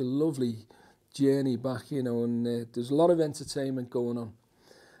such a lovely journey back, you know, and there's a lot of entertainment going on.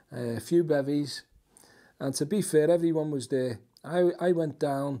 A few bevies. And to be fair, everyone was there. I went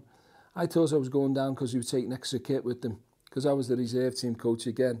down. I thought I was going down because we were taking extra kit with them, because I was the reserve team coach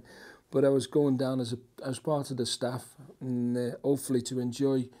again. But I was going down as part of the staff, and hopefully to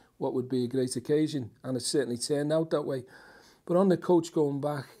enjoy what would be a great occasion, and it certainly turned out that way. But on the coach going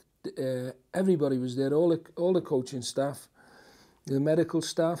back, everybody was there, all the coaching staff, the medical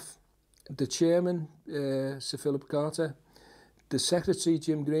staff, the chairman, Sir Philip Carter, the secretary,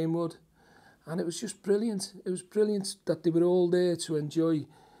 Jim Greenwood, and it was just brilliant. It was brilliant that they were all there to enjoy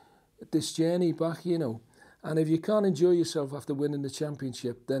this journey back, you know. And if you can't enjoy yourself after winning the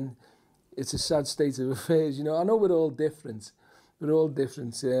championship, then it's a sad state of affairs, you know. I know we're all different. We're all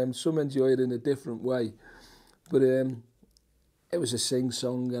different. Some enjoy it in a different way. But it was a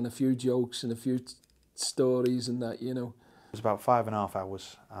sing-song and a few jokes and a few stories and that, you know. It was about 5.5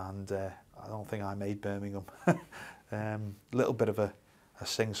 hours, and I don't think I made Birmingham. A little bit of a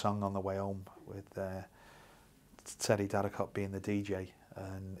sing-song on the way home with Teddy Darracott being the DJ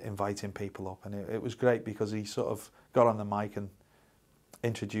and inviting people up. And it was great because he sort of got on the mic and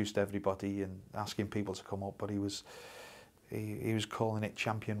introduced everybody and asking people to come up, but he was calling it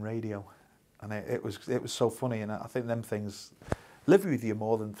Champion Radio, and it was so funny. And I think them things live with you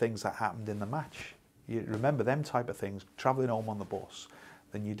more than things that happened in the match. You remember them type of things, travelling home on the bus,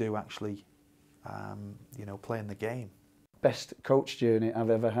 than you do actually, you know, playing the game. Best coach journey I've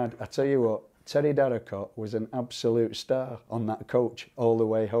ever had. I tell you what, Teddy Darracott was an absolute star on that coach all the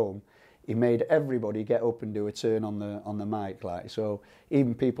way home. He made everybody get up and do a turn on the mic, like, so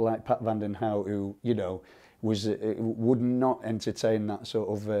even people like Pat Van Den Hout, who, you know, would not entertain that sort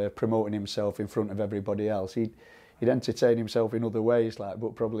of promoting himself in front of everybody else. He'd entertain himself in other ways, like,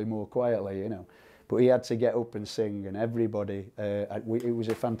 but probably more quietly, you know. But he had to get up and sing, and everybody. It was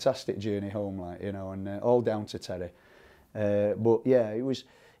a fantastic journey home, like, you know, and all down to Teddy. But yeah, it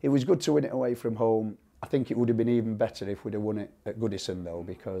was good to win it away from home. I think it would have been even better if we'd have won it at Goodison, though,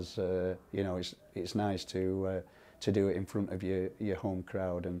 because you know, it's nice to do it in front of your home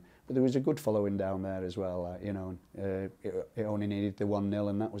crowd. But there was a good following down there as well, like, you know. It only needed the 1-0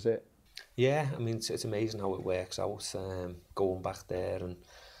 and that was it. Yeah, I mean, it's amazing how it works out, going back there, and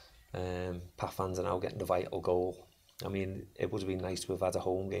Pat Van Den Hout getting the vital goal. I mean, it would have been nice to have had a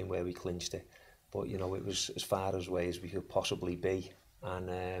home game where we clinched it, but, you know, it was as far away as we could possibly be. And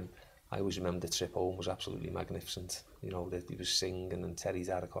I always remember the trip home was absolutely magnificent. You know, that he was singing and Teddy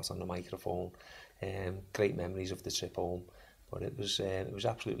Darracott on the microphone. Great memories of the trip home. But it was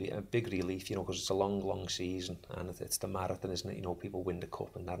absolutely a big relief, you know, because it's a long season, and it's the marathon, isn't it? You know, people win the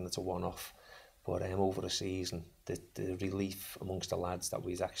cup and then it's a one-off. But over a season, the relief amongst the lads that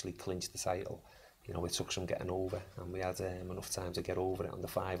we'd actually clinched the title, you know, it took some getting over, and we had enough time to get over it on the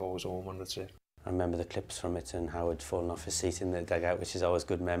 5 hours home on the trip. I remember the clips from it and Howard falling off his seat in the dugout, which is always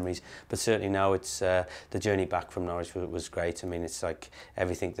good memories. But certainly now it's the journey back from Norwich was great. I mean, it's like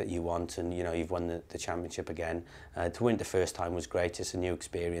everything that you want, and, you know, you've won the championship again. To win it the first time was great. It's a new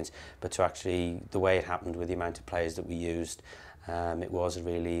experience. But to actually, the way it happened with the amount of players that we used, it was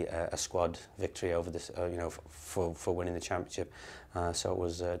really a squad victory over this, you know, for winning the championship. So it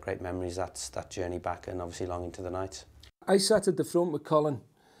was great memories. That journey back, and obviously long into the night. I sat at the front with Colin.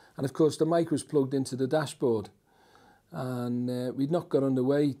 And of course the mic was plugged into the dashboard, and we'd not got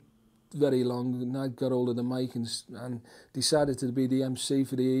underway very long, and I'd got hold of the mic and decided to be the MC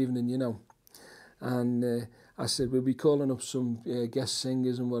for the evening, you know. And I said, we'll be calling up some guest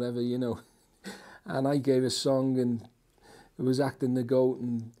singers and whatever, you know. And I gave a song, and it was Acting the Goat,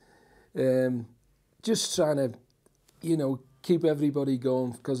 and just trying to, you know, keep everybody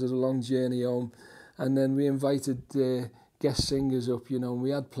going because of the long journey home. And then we invited guest singers up, you know, and we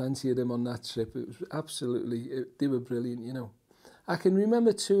had plenty of them on that trip. It was absolutely, they were brilliant, you know. I can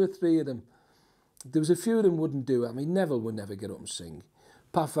remember 2 or 3 of them. There was a few of them wouldn't do it. I mean, Neville would never get up and sing.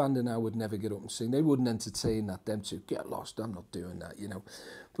 Pat Van Den would never get up and sing. They wouldn't entertain that. Them two, get lost, I'm not doing that, you know.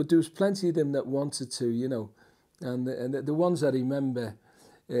 But there was plenty of them that wanted to, you know. And the ones that I remember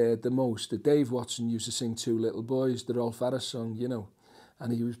the most, that Dave Watson used to sing Two Little Boys, the Rolf Harris song, you know.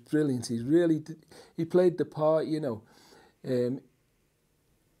 And he was brilliant. He played the part, you know.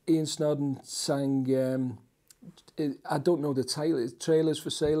 Ian Snodden sang, I don't know the title, Trailers for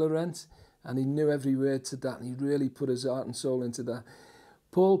Sailor Rent, and he knew every word to that, and he really put his heart and soul into that.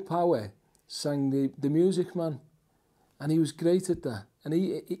 Paul Power sang the Music Man, and he was great at that, and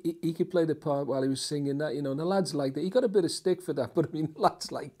he could play the part while he was singing that, you know, and the lads liked it. He got a bit of stick for that, but I mean, the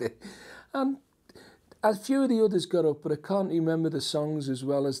lads liked it. And a few of the others got up, but I can't remember the songs as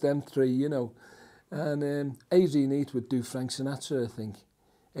well as them three, you know. And Adrian Heath would do Frank Sinatra, I think.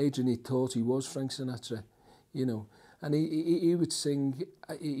 Adrian Heath thought he was Frank Sinatra, you know. And he would sing,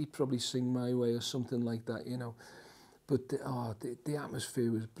 he'd probably sing My Way or something like that, you know. But the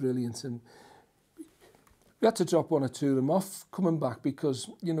atmosphere was brilliant, and we had to drop one or two of them off coming back because,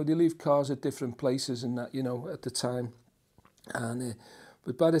 you know, they leave cars at different places and that, you know, at the time. And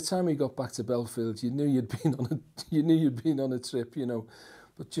but by the time we got back to Belfield, you knew you'd been on a trip, you know.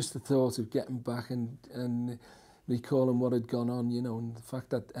 But just the thought of getting back and recalling what had gone on, you know, and the fact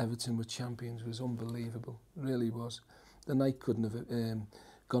that Everton were champions was unbelievable, really was. The night couldn't have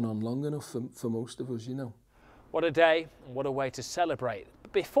gone on long enough for most of us, you know. What a day and what a way to celebrate.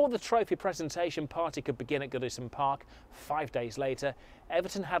 But before the trophy presentation party could begin at Goodison Park, 5 days later,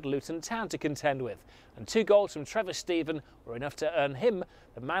 Everton had Luton Town to contend with, and 2 goals from Trevor Stephen were enough to earn him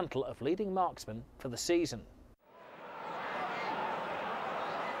the mantle of leading marksman for the season.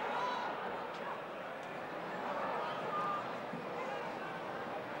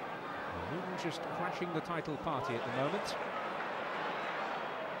 Just crashing the title party at the moment.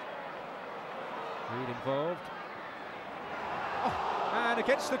 Reed involved. Oh, and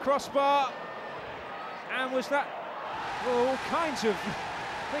against the crossbar. And was that, well, all kinds of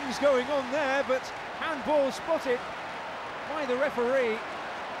things going on there, but handball spotted by the referee.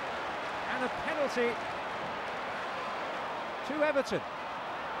 And a penalty to Everton.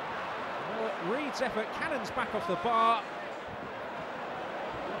 Well, Reed's effort cannons back off the bar.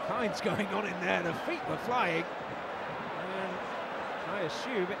 Kinds going on in there, the feet were flying, and I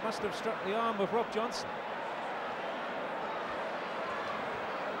assume it must have struck the arm of Rob Johnson.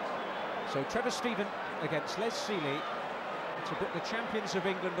 So Trevor Stephen against Les Seeley to put the champions of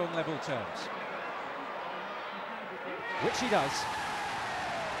England on level terms, which he does.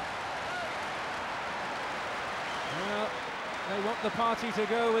 Well, they want the party to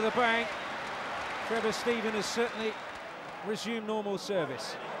go with a bang. Trevor Stephen has certainly resumed normal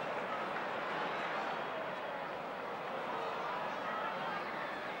service.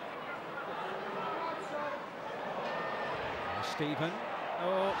 Stephen,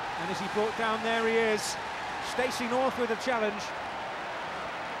 oh, and is he brought down? There he is. Stacey North with a challenge.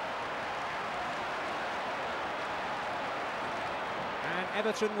 And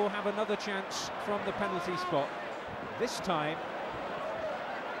Everton will have another chance from the penalty spot. This time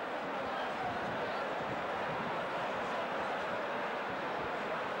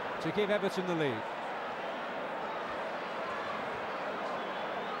to give Everton the lead.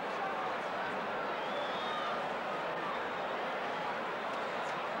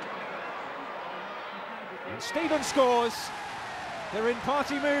 And Stephen scores. They're in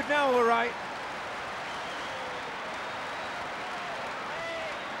party mood now, all right.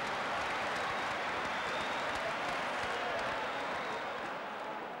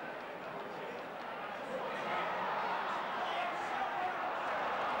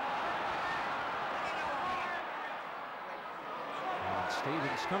 And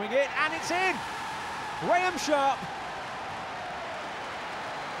Stevens coming in, and it's in! Graham Sharp.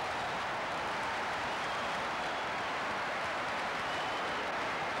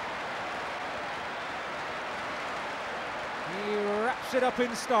 He wraps it up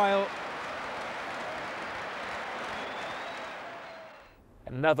in style.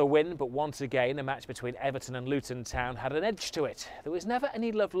 Another win, but once again a match between Everton and Luton Town had an edge to it. There was never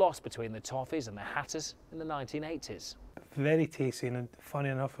any love lost between the Toffees and the Hatters in the 1980s. Very tasty, and funny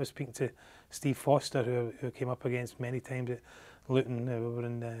enough, I was speaking to Steve Foster, who came up against many times at Luton. We were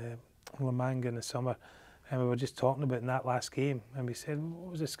in La Manga in the summer, and we were just talking about in that last game, and we said,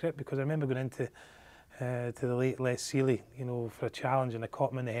 what was the script? Because I remember going into to the late Les Seeley, you know, for a challenge, and I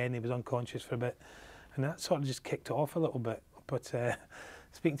caught him in the head and he was unconscious for a bit, and that sort of just kicked it off a little bit. But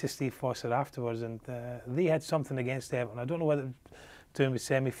speaking to Steve Foster afterwards, and they had something against Everton. I don't know whether doing with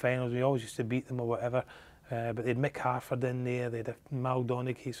semi-finals, we always used to beat them or whatever, but they had Mick Harford in there, they had Mal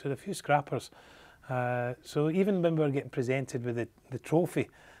Donaghy, so they had a few scrappers, So even when we were getting presented with the trophy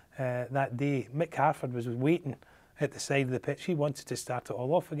that day, Mick Harford was waiting at the side of the pitch. He wanted to start it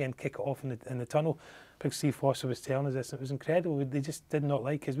all off again, kick it off in the tunnel. Big Steve Foster was telling us this, and it was incredible. They just did not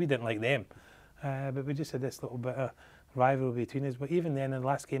like us. We didn't like them. But we just had this little bit of rivalry between us. But even then, in the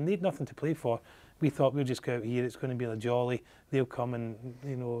last game, they had nothing to play for. We thought we'll just go out here, it's going to be a jolly. They'll come and,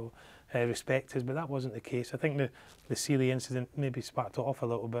 you know, respect us. But that wasn't the case. I think the Sealy incident maybe sparked it off a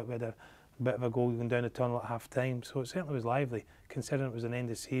little bit with a bit of a goal going down the tunnel at half time. So it certainly was lively, considering it was an end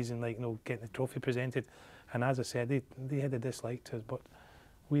of season, like, you know, getting the trophy presented. And as I said, they had a dislike to us, but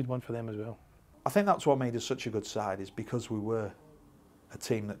we had one for them as well. I think that's what made us such a good side, is because we were a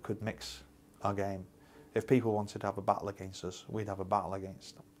team that could mix our game. If people wanted to have a battle against us, we'd have a battle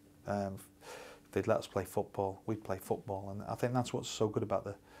against them. If they'd let us play football, we'd play football. And I think that's what's so good about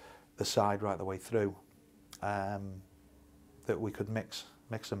the side right the way through, that we could mix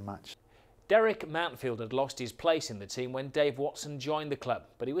and match. Derek Mountfield had lost his place in the team when Dave Watson joined the club,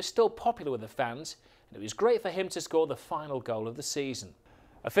 but he was still popular with the fans, and it was great for him to score the final goal of the season.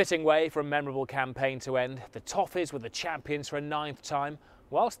 A fitting way for a memorable campaign to end. The Toffees were the champions for a 9th time,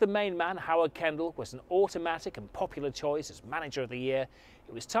 whilst the main man, Howard Kendall, was an automatic and popular choice as Manager of the Year.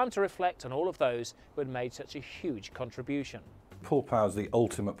 It was time to reflect on all of those who had made such a huge contribution. Paul Power's the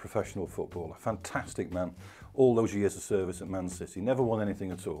ultimate professional footballer, fantastic man, all those years of service at Man City, never won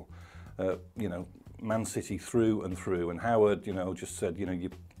anything at all. You know, Man City through and through, and Howard, you know, just said, you know,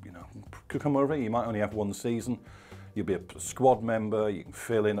 could come over, you might only have one season, you'll be a squad member, you can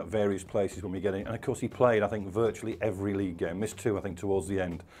fill in at various places when we get in, and of course he played, I think, virtually every league game, missed 2, I think, towards the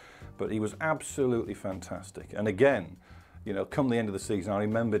end, but he was absolutely fantastic. And again, you know, come the end of the season, I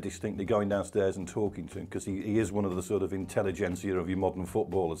remember distinctly going downstairs and talking to him, because he is one of the sort of intelligentsia of your modern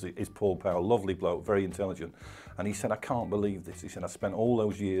footballers. Is Paul Powell, lovely bloke, very intelligent. And he said, I can't believe this. He said, I spent all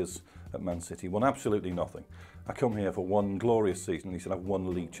those years at Man City, won absolutely nothing. I come here for one glorious season, and he said, I've won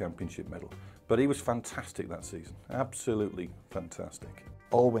the league championship medal. But he was fantastic that season, absolutely fantastic.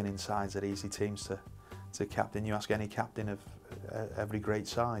 All winning sides are easy teams to captain. You ask any captain of every great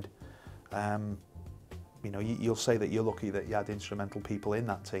side. You know, you'll say that you're lucky that you had instrumental people in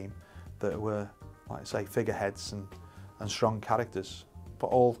that team that were, like I say, figureheads and strong characters. But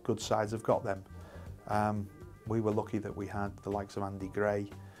all good sides have got them. We were lucky that we had the likes of Andy Gray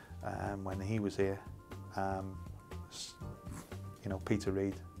when he was here. You know, Peter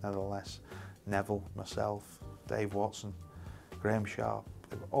Reid, nevertheless, Neville, myself, Dave Watson, Graham Sharp,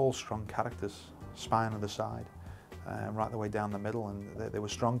 they were all strong characters, spine of the side, right the way down the middle, and they were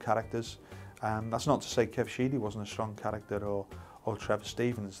strong characters. That's not to say Kev Sheedy wasn't a strong character or Trevor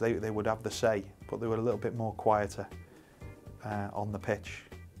Stevens. They would have the say, but they were a little bit more quieter on the pitch.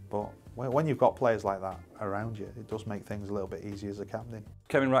 But when you've got players like that around you, it does make things a little bit easier as a captain.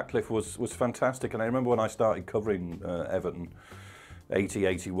 Kevin Ratcliffe was fantastic, and I remember when I started covering Everton, 80,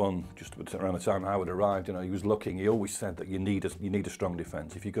 81, just around the time Howard arrived, you know, he was looking, he always said that you need a strong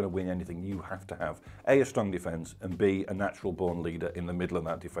defence. If you're going to win anything, you have to have A, a strong defence, and B, a natural born leader in the middle of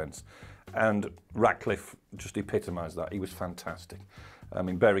that defence. And Ratcliffe just epitomised that. He was fantastic. I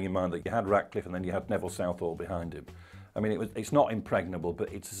mean, bearing in mind that you had Ratcliffe and then you had Neville Southall behind him. I mean, it's not impregnable,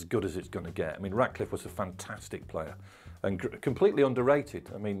 but it's as good as it's going to get. I mean, Ratcliffe was a fantastic player and completely underrated.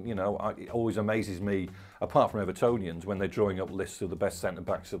 I mean, you know, it always amazes me, apart from Evertonians, when they're drawing up lists of the best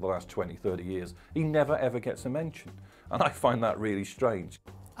centre-backs of the last 20, 30 years, he never ever gets a mention. And I find that really strange.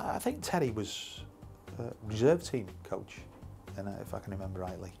 I think Terry was a reserve team coach, if I can remember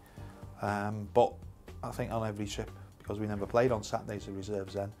rightly. But I think on every trip, because we never played on Saturdays of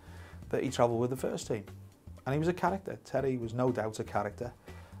reserves then, that he travelled with the first team. And he was a character. Terry was no doubt a character.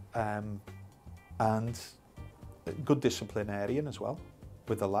 And a good disciplinarian as well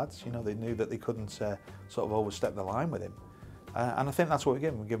with the lads. You know, they knew that they couldn't sort of overstep the line with him. And I think that's what we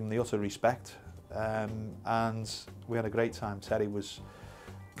give him. We give him the utter respect. And we had a great time. Terry was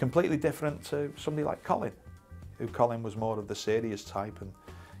completely different to somebody like Colin, who Colin was more of the serious type and,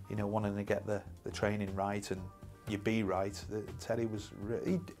 you know, wanting to get the training right and you be right.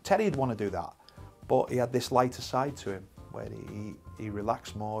 Terry'd want to do that, but he had this lighter side to him where he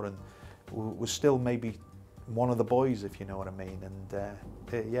relaxed more and was still maybe one of the boys, if you know what I mean.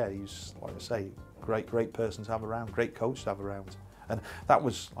 And yeah, he was, like I say, great person to have around, great coach to have around. And that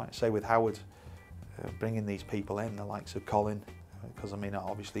was, like I say, with Howard bringing these people in, the likes of Colin, because I mean,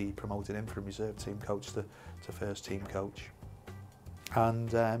 obviously he promoted him from reserve team coach to first team coach.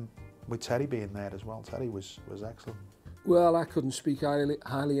 And with Terry being there as well, Terry was excellent. Well, I couldn't speak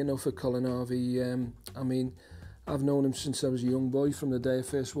highly enough of Colin Harvey. I mean, I've known him since I was a young boy, from the day I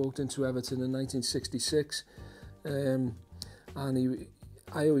first walked into Everton in 1966. And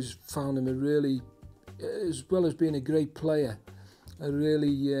I always found him a really as well as being a great player, a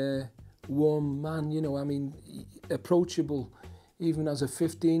really warm man, you know, I mean, approachable. Even as a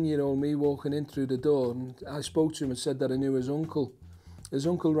 15-year-old, me walking in through the door, and I spoke to him and said that I knew his uncle. His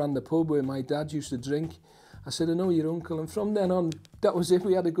uncle ran the pub where my dad used to drink. I said, I know your uncle. And from then on, that was it.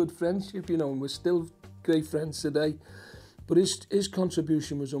 We had a good friendship, you know, and we're still great friends today. But his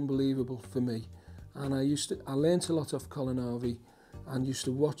contribution was unbelievable for me. And I learnt a lot off Colin Harvey and used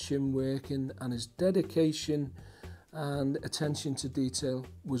to watch him working, and his dedication and attention to detail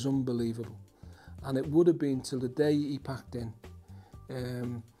was unbelievable. And it would have been till the day he packed in.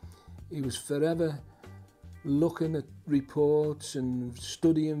 He was forever looking at reports and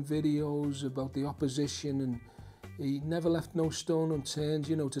studying videos about the opposition, and he never left no stone unturned,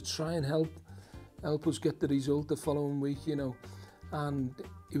 you know, to try and help us get the result the following week, you know. And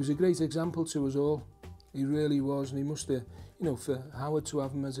he was a great example to us all. He really was, and he must have, you know, for Howard to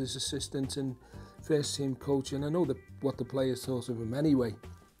have him as his assistant and first team coach, and I know what the players thought of him anyway.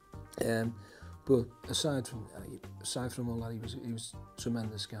 But aside from all that, he was a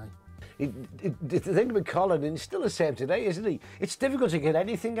tremendous guy. The thing with Colin, and he's still the same today, isn't he? It's difficult to get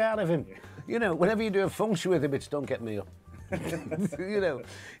anything out of him. You know, whenever you do a function with him, it's don't get me up. You know,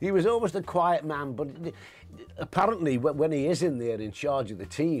 he was almost a quiet man, but apparently when he is in there in charge of the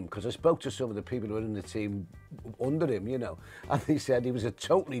team, because I spoke to some of the people who were in the team under him, you know, and he said he was a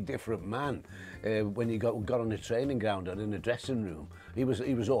totally different man when he got on the training ground and in the dressing room. He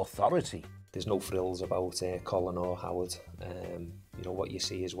was authority. There's no frills about Colin or Howard. You know, what you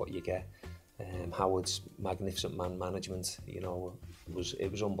see is what you get. Howard's magnificent man management, you know,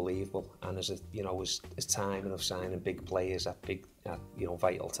 it was unbelievable. And as his timing of signing big players at you know,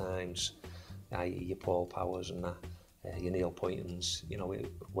 vital times, i.e. your Paul Powers and that, your Neil Poyntons, you know,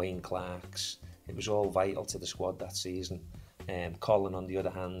 Wayne Clarks, it was all vital to the squad that season. Colin, on the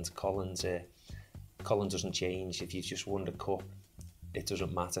other hand, Colin doesn't change. If you've just won the cup, it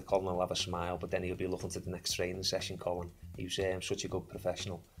doesn't matter. Colin will have a smile, but then he'll be looking to the next training session. Colin, he was such a good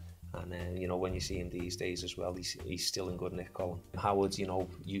professional, and you know, when you see him these days as well, he's still in good nick. Colin. Howard, you know,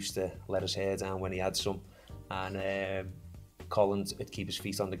 used to let his hair down when he had some, and Colin would keep his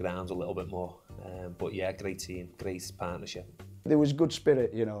feet on the ground a little bit more. But yeah, great team, great partnership. There was good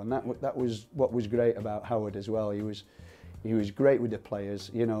spirit, you know, and that was what was great about Howard as well. He was great with the players,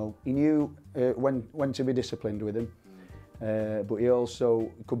 you know. He knew when to be disciplined with them. But he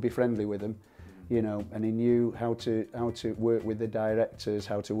also could be friendly with them, you know, and he knew how to work with the directors,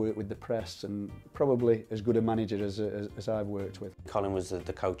 how to work with the press, and probably as good a manager as I've worked with. Colin was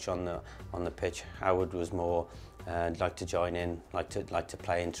the coach on the pitch. Howard was more like to join in, like to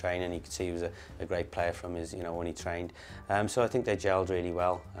play and train, and you could see he was a great player from his, you know, when he trained. So I think they gelled really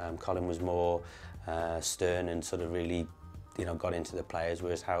well. Colin was more stern and sort of really, you know, got into the players,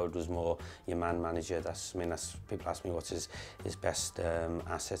 whereas Howard was more your man manager. That's people ask me what's his best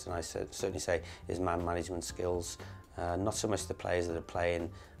asset, and I certainly say his man management skills. Not so much the players that are playing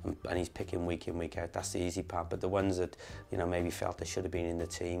and he's picking week in, week out. That's the easy part, but the ones that, you know, maybe felt they should have been in the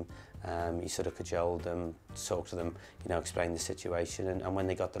team, he sort of cajoled them, talked to them, you know, explained the situation, and when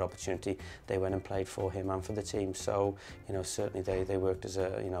they got their opportunity, they went and played for him and for the team. So, you know, certainly they worked as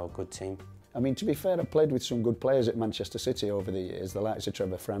a, you know, a good team. I mean, to be fair, I played with some good players at Manchester City over the years, the likes of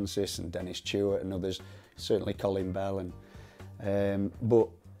Trevor Francis and Dennis Stewart and others, certainly Colin Bell, and but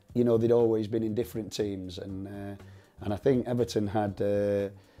you know, they'd always been in different teams, and I think Everton had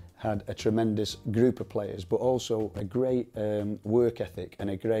a tremendous group of players, but also a great work ethic and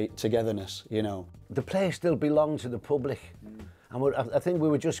a great togetherness, you know. The players still belong to the public. And I think we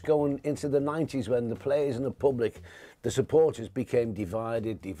were just going into the 90s when the players and the public, the supporters became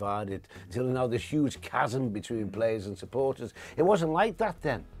divided, until now there's huge chasm between players and supporters. It wasn't like that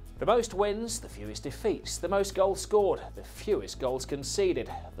then. The most wins, the fewest defeats, the most goals scored, the fewest goals conceded.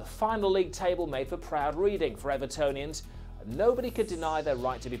 The final league table made for proud reading for Evertonians, and nobody could deny their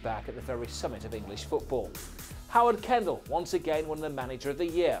right to be back at the very summit of English football. Howard Kendall once again won the Manager of the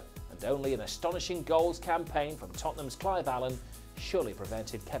Year, and only an astonishing goals campaign from Tottenham's Clive Allen surely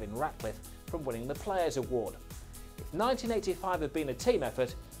prevented Kevin Ratcliffe from winning the Players' Award. If 1985 had been a team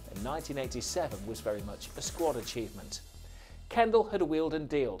effort, then 1987 was very much a squad achievement. Kendall had wheeled and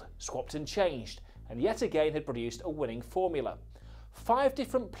dealed, swapped and changed, and yet again had produced a winning formula. 5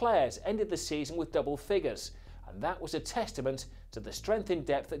 different players ended the season with double figures, and that was a testament to the strength in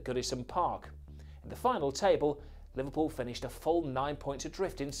depth at Goodison Park. In the final table, Liverpool finished a full 9 points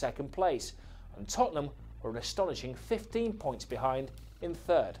adrift in second place, and Tottenham were an astonishing 15 points behind in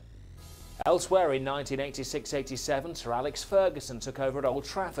third. Elsewhere in 1986-87, Sir Alex Ferguson took over at Old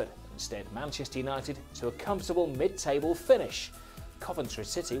Trafford. Instead, Manchester United to a comfortable mid-table finish. Coventry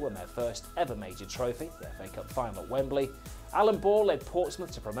City won their first ever major trophy, the FA Cup final at Wembley. Alan Ball led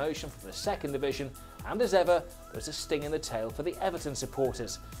Portsmouth to promotion from the second division, and as ever, there was a sting in the tail for the Everton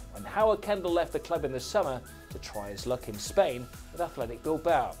supporters when Howard Kendall left the club in the summer to try his luck in Spain with Athletic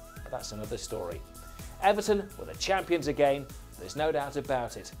Bilbao. But that's another story. Everton were the champions again, there's no doubt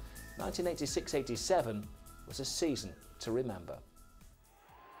about it. 1986-87 was a season to remember.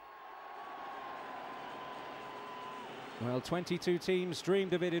 Well, 22 teams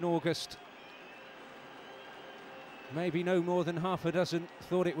dreamed of it in August. Maybe no more than half a dozen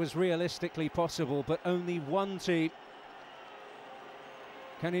thought it was realistically possible, but only one team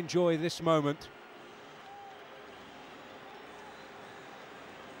can enjoy this moment.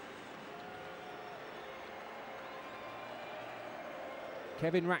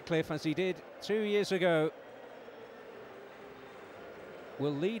 Kevin Ratcliffe, as he did 2 years ago,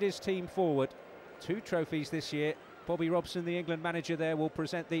 will lead his team forward. 2 trophies this year. Bobby Robson, the England manager there, will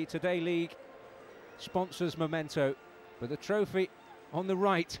present the Today League sponsors memento. But the trophy on the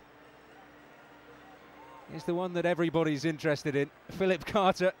right is the one that everybody's interested in. Philip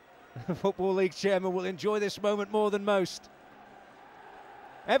Carter, the Football League chairman, will enjoy this moment more than most.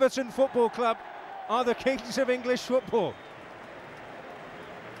 Everton Football Club are the kings of English football.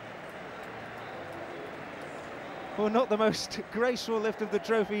 Well, not the most graceful lift of the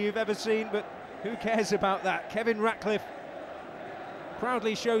trophy you've ever seen, but who cares about that? Kevin Ratcliffe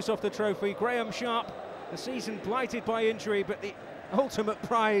proudly shows off the trophy. Graham Sharp, a season blighted by injury, but the ultimate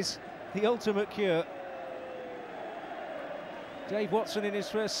prize, the ultimate cure. Dave Watson in his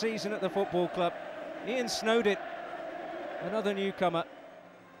first season at the football club. Ian Snowden, another newcomer.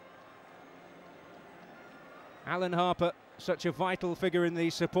 Alan Harper, such a vital figure in the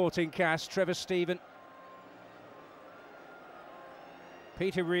supporting cast. Trevor Stephen.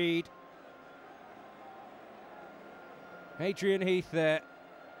 Peter Reid. Adrian Heath there.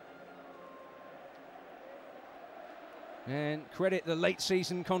 And credit the late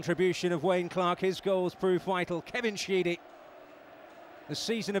season contribution of Wayne Clark. His goals proved vital. Kevin Sheedy, the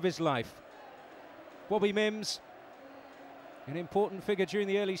season of his life. Bobby Mims, an important figure during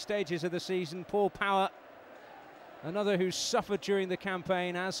the early stages of the season. Paul Power, another who suffered during the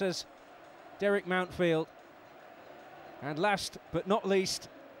campaign, as has Derek Mountfield. And last but not least,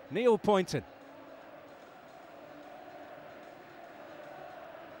 Neil Poynton.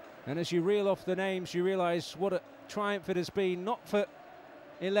 And as you reel off the names, you realise what a triumph it has been, not for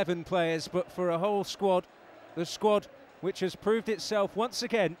 11 players, but for a whole squad. The squad which has proved itself once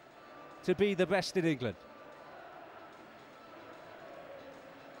again to be the best in England.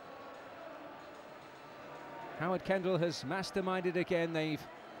 Howard Kendall has masterminded again. They've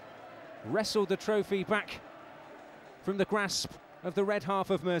wrestled the trophy back from the grasp of the red half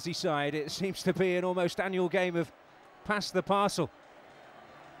of Merseyside. It seems to be an almost annual game of pass the parcel.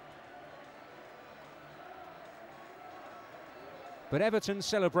 But Everton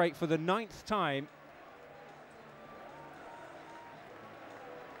celebrate for the 9th time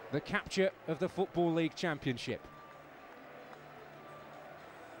the capture of the Football League Championship.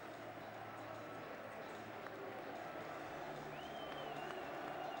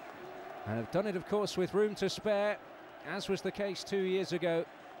 And have done it, of course, with room to spare, as was the case 2 years ago.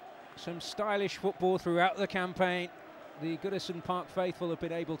 Some stylish football throughout the campaign. The Goodison Park faithful have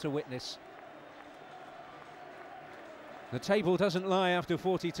been able to witness. The table doesn't lie after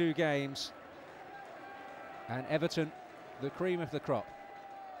 42 games. And Everton, the cream of the crop.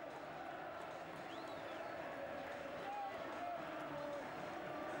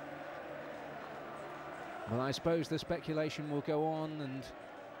 Well, I suppose the speculation will go on, and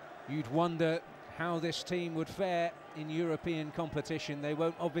you'd wonder how this team would fare in European competition. They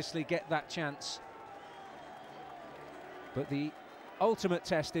won't obviously get that chance. But the ultimate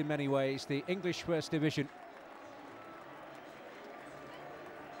test in many ways, the English First Division,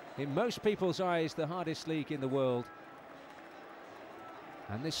 in most people's eyes, the hardest league in the world.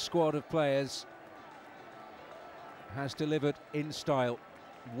 And this squad of players has delivered in style,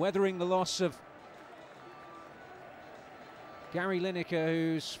 weathering the loss of Gary Lineker,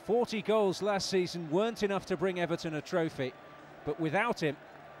 whose 40 goals last season weren't enough to bring Everton a trophy. But without him,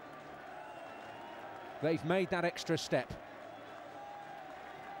 they've made that extra step.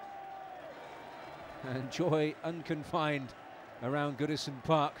 And joy unconfined around Goodison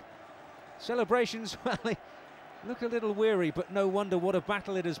Park. Celebrations, well, they look a little weary, but no wonder, what a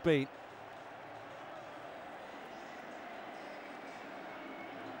battle it has been.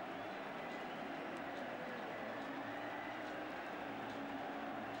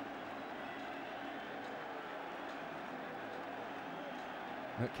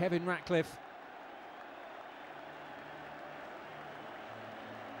 But Kevin Ratcliffe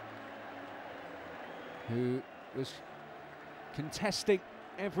who was contesting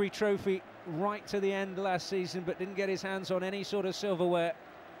every trophy right to the end last season but didn't get his hands on any sort of silverware,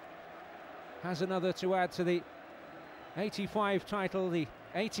 has another to add to the 85 title, the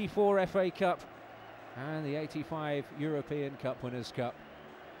 84 FA Cup and the 85 European Cup Winners' Cup.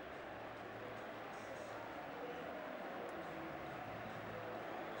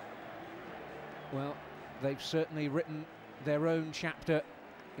 Well, they've certainly written their own chapter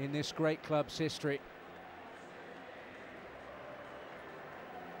in this great club's history.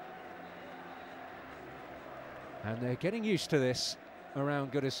 And they're getting used to this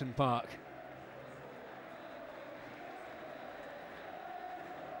around Goodison Park.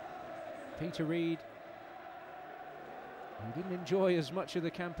 Peter Reid, who didn't enjoy as much of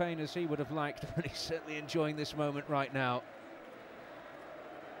the campaign as he would have liked, but he's certainly enjoying this moment right now.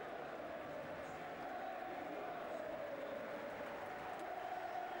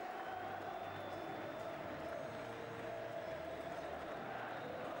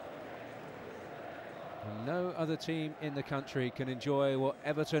 No other team in the country can enjoy what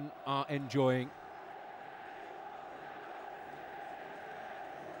Everton are enjoying.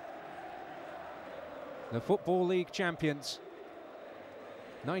 The Football League champions,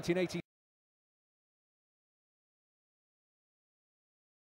 1986.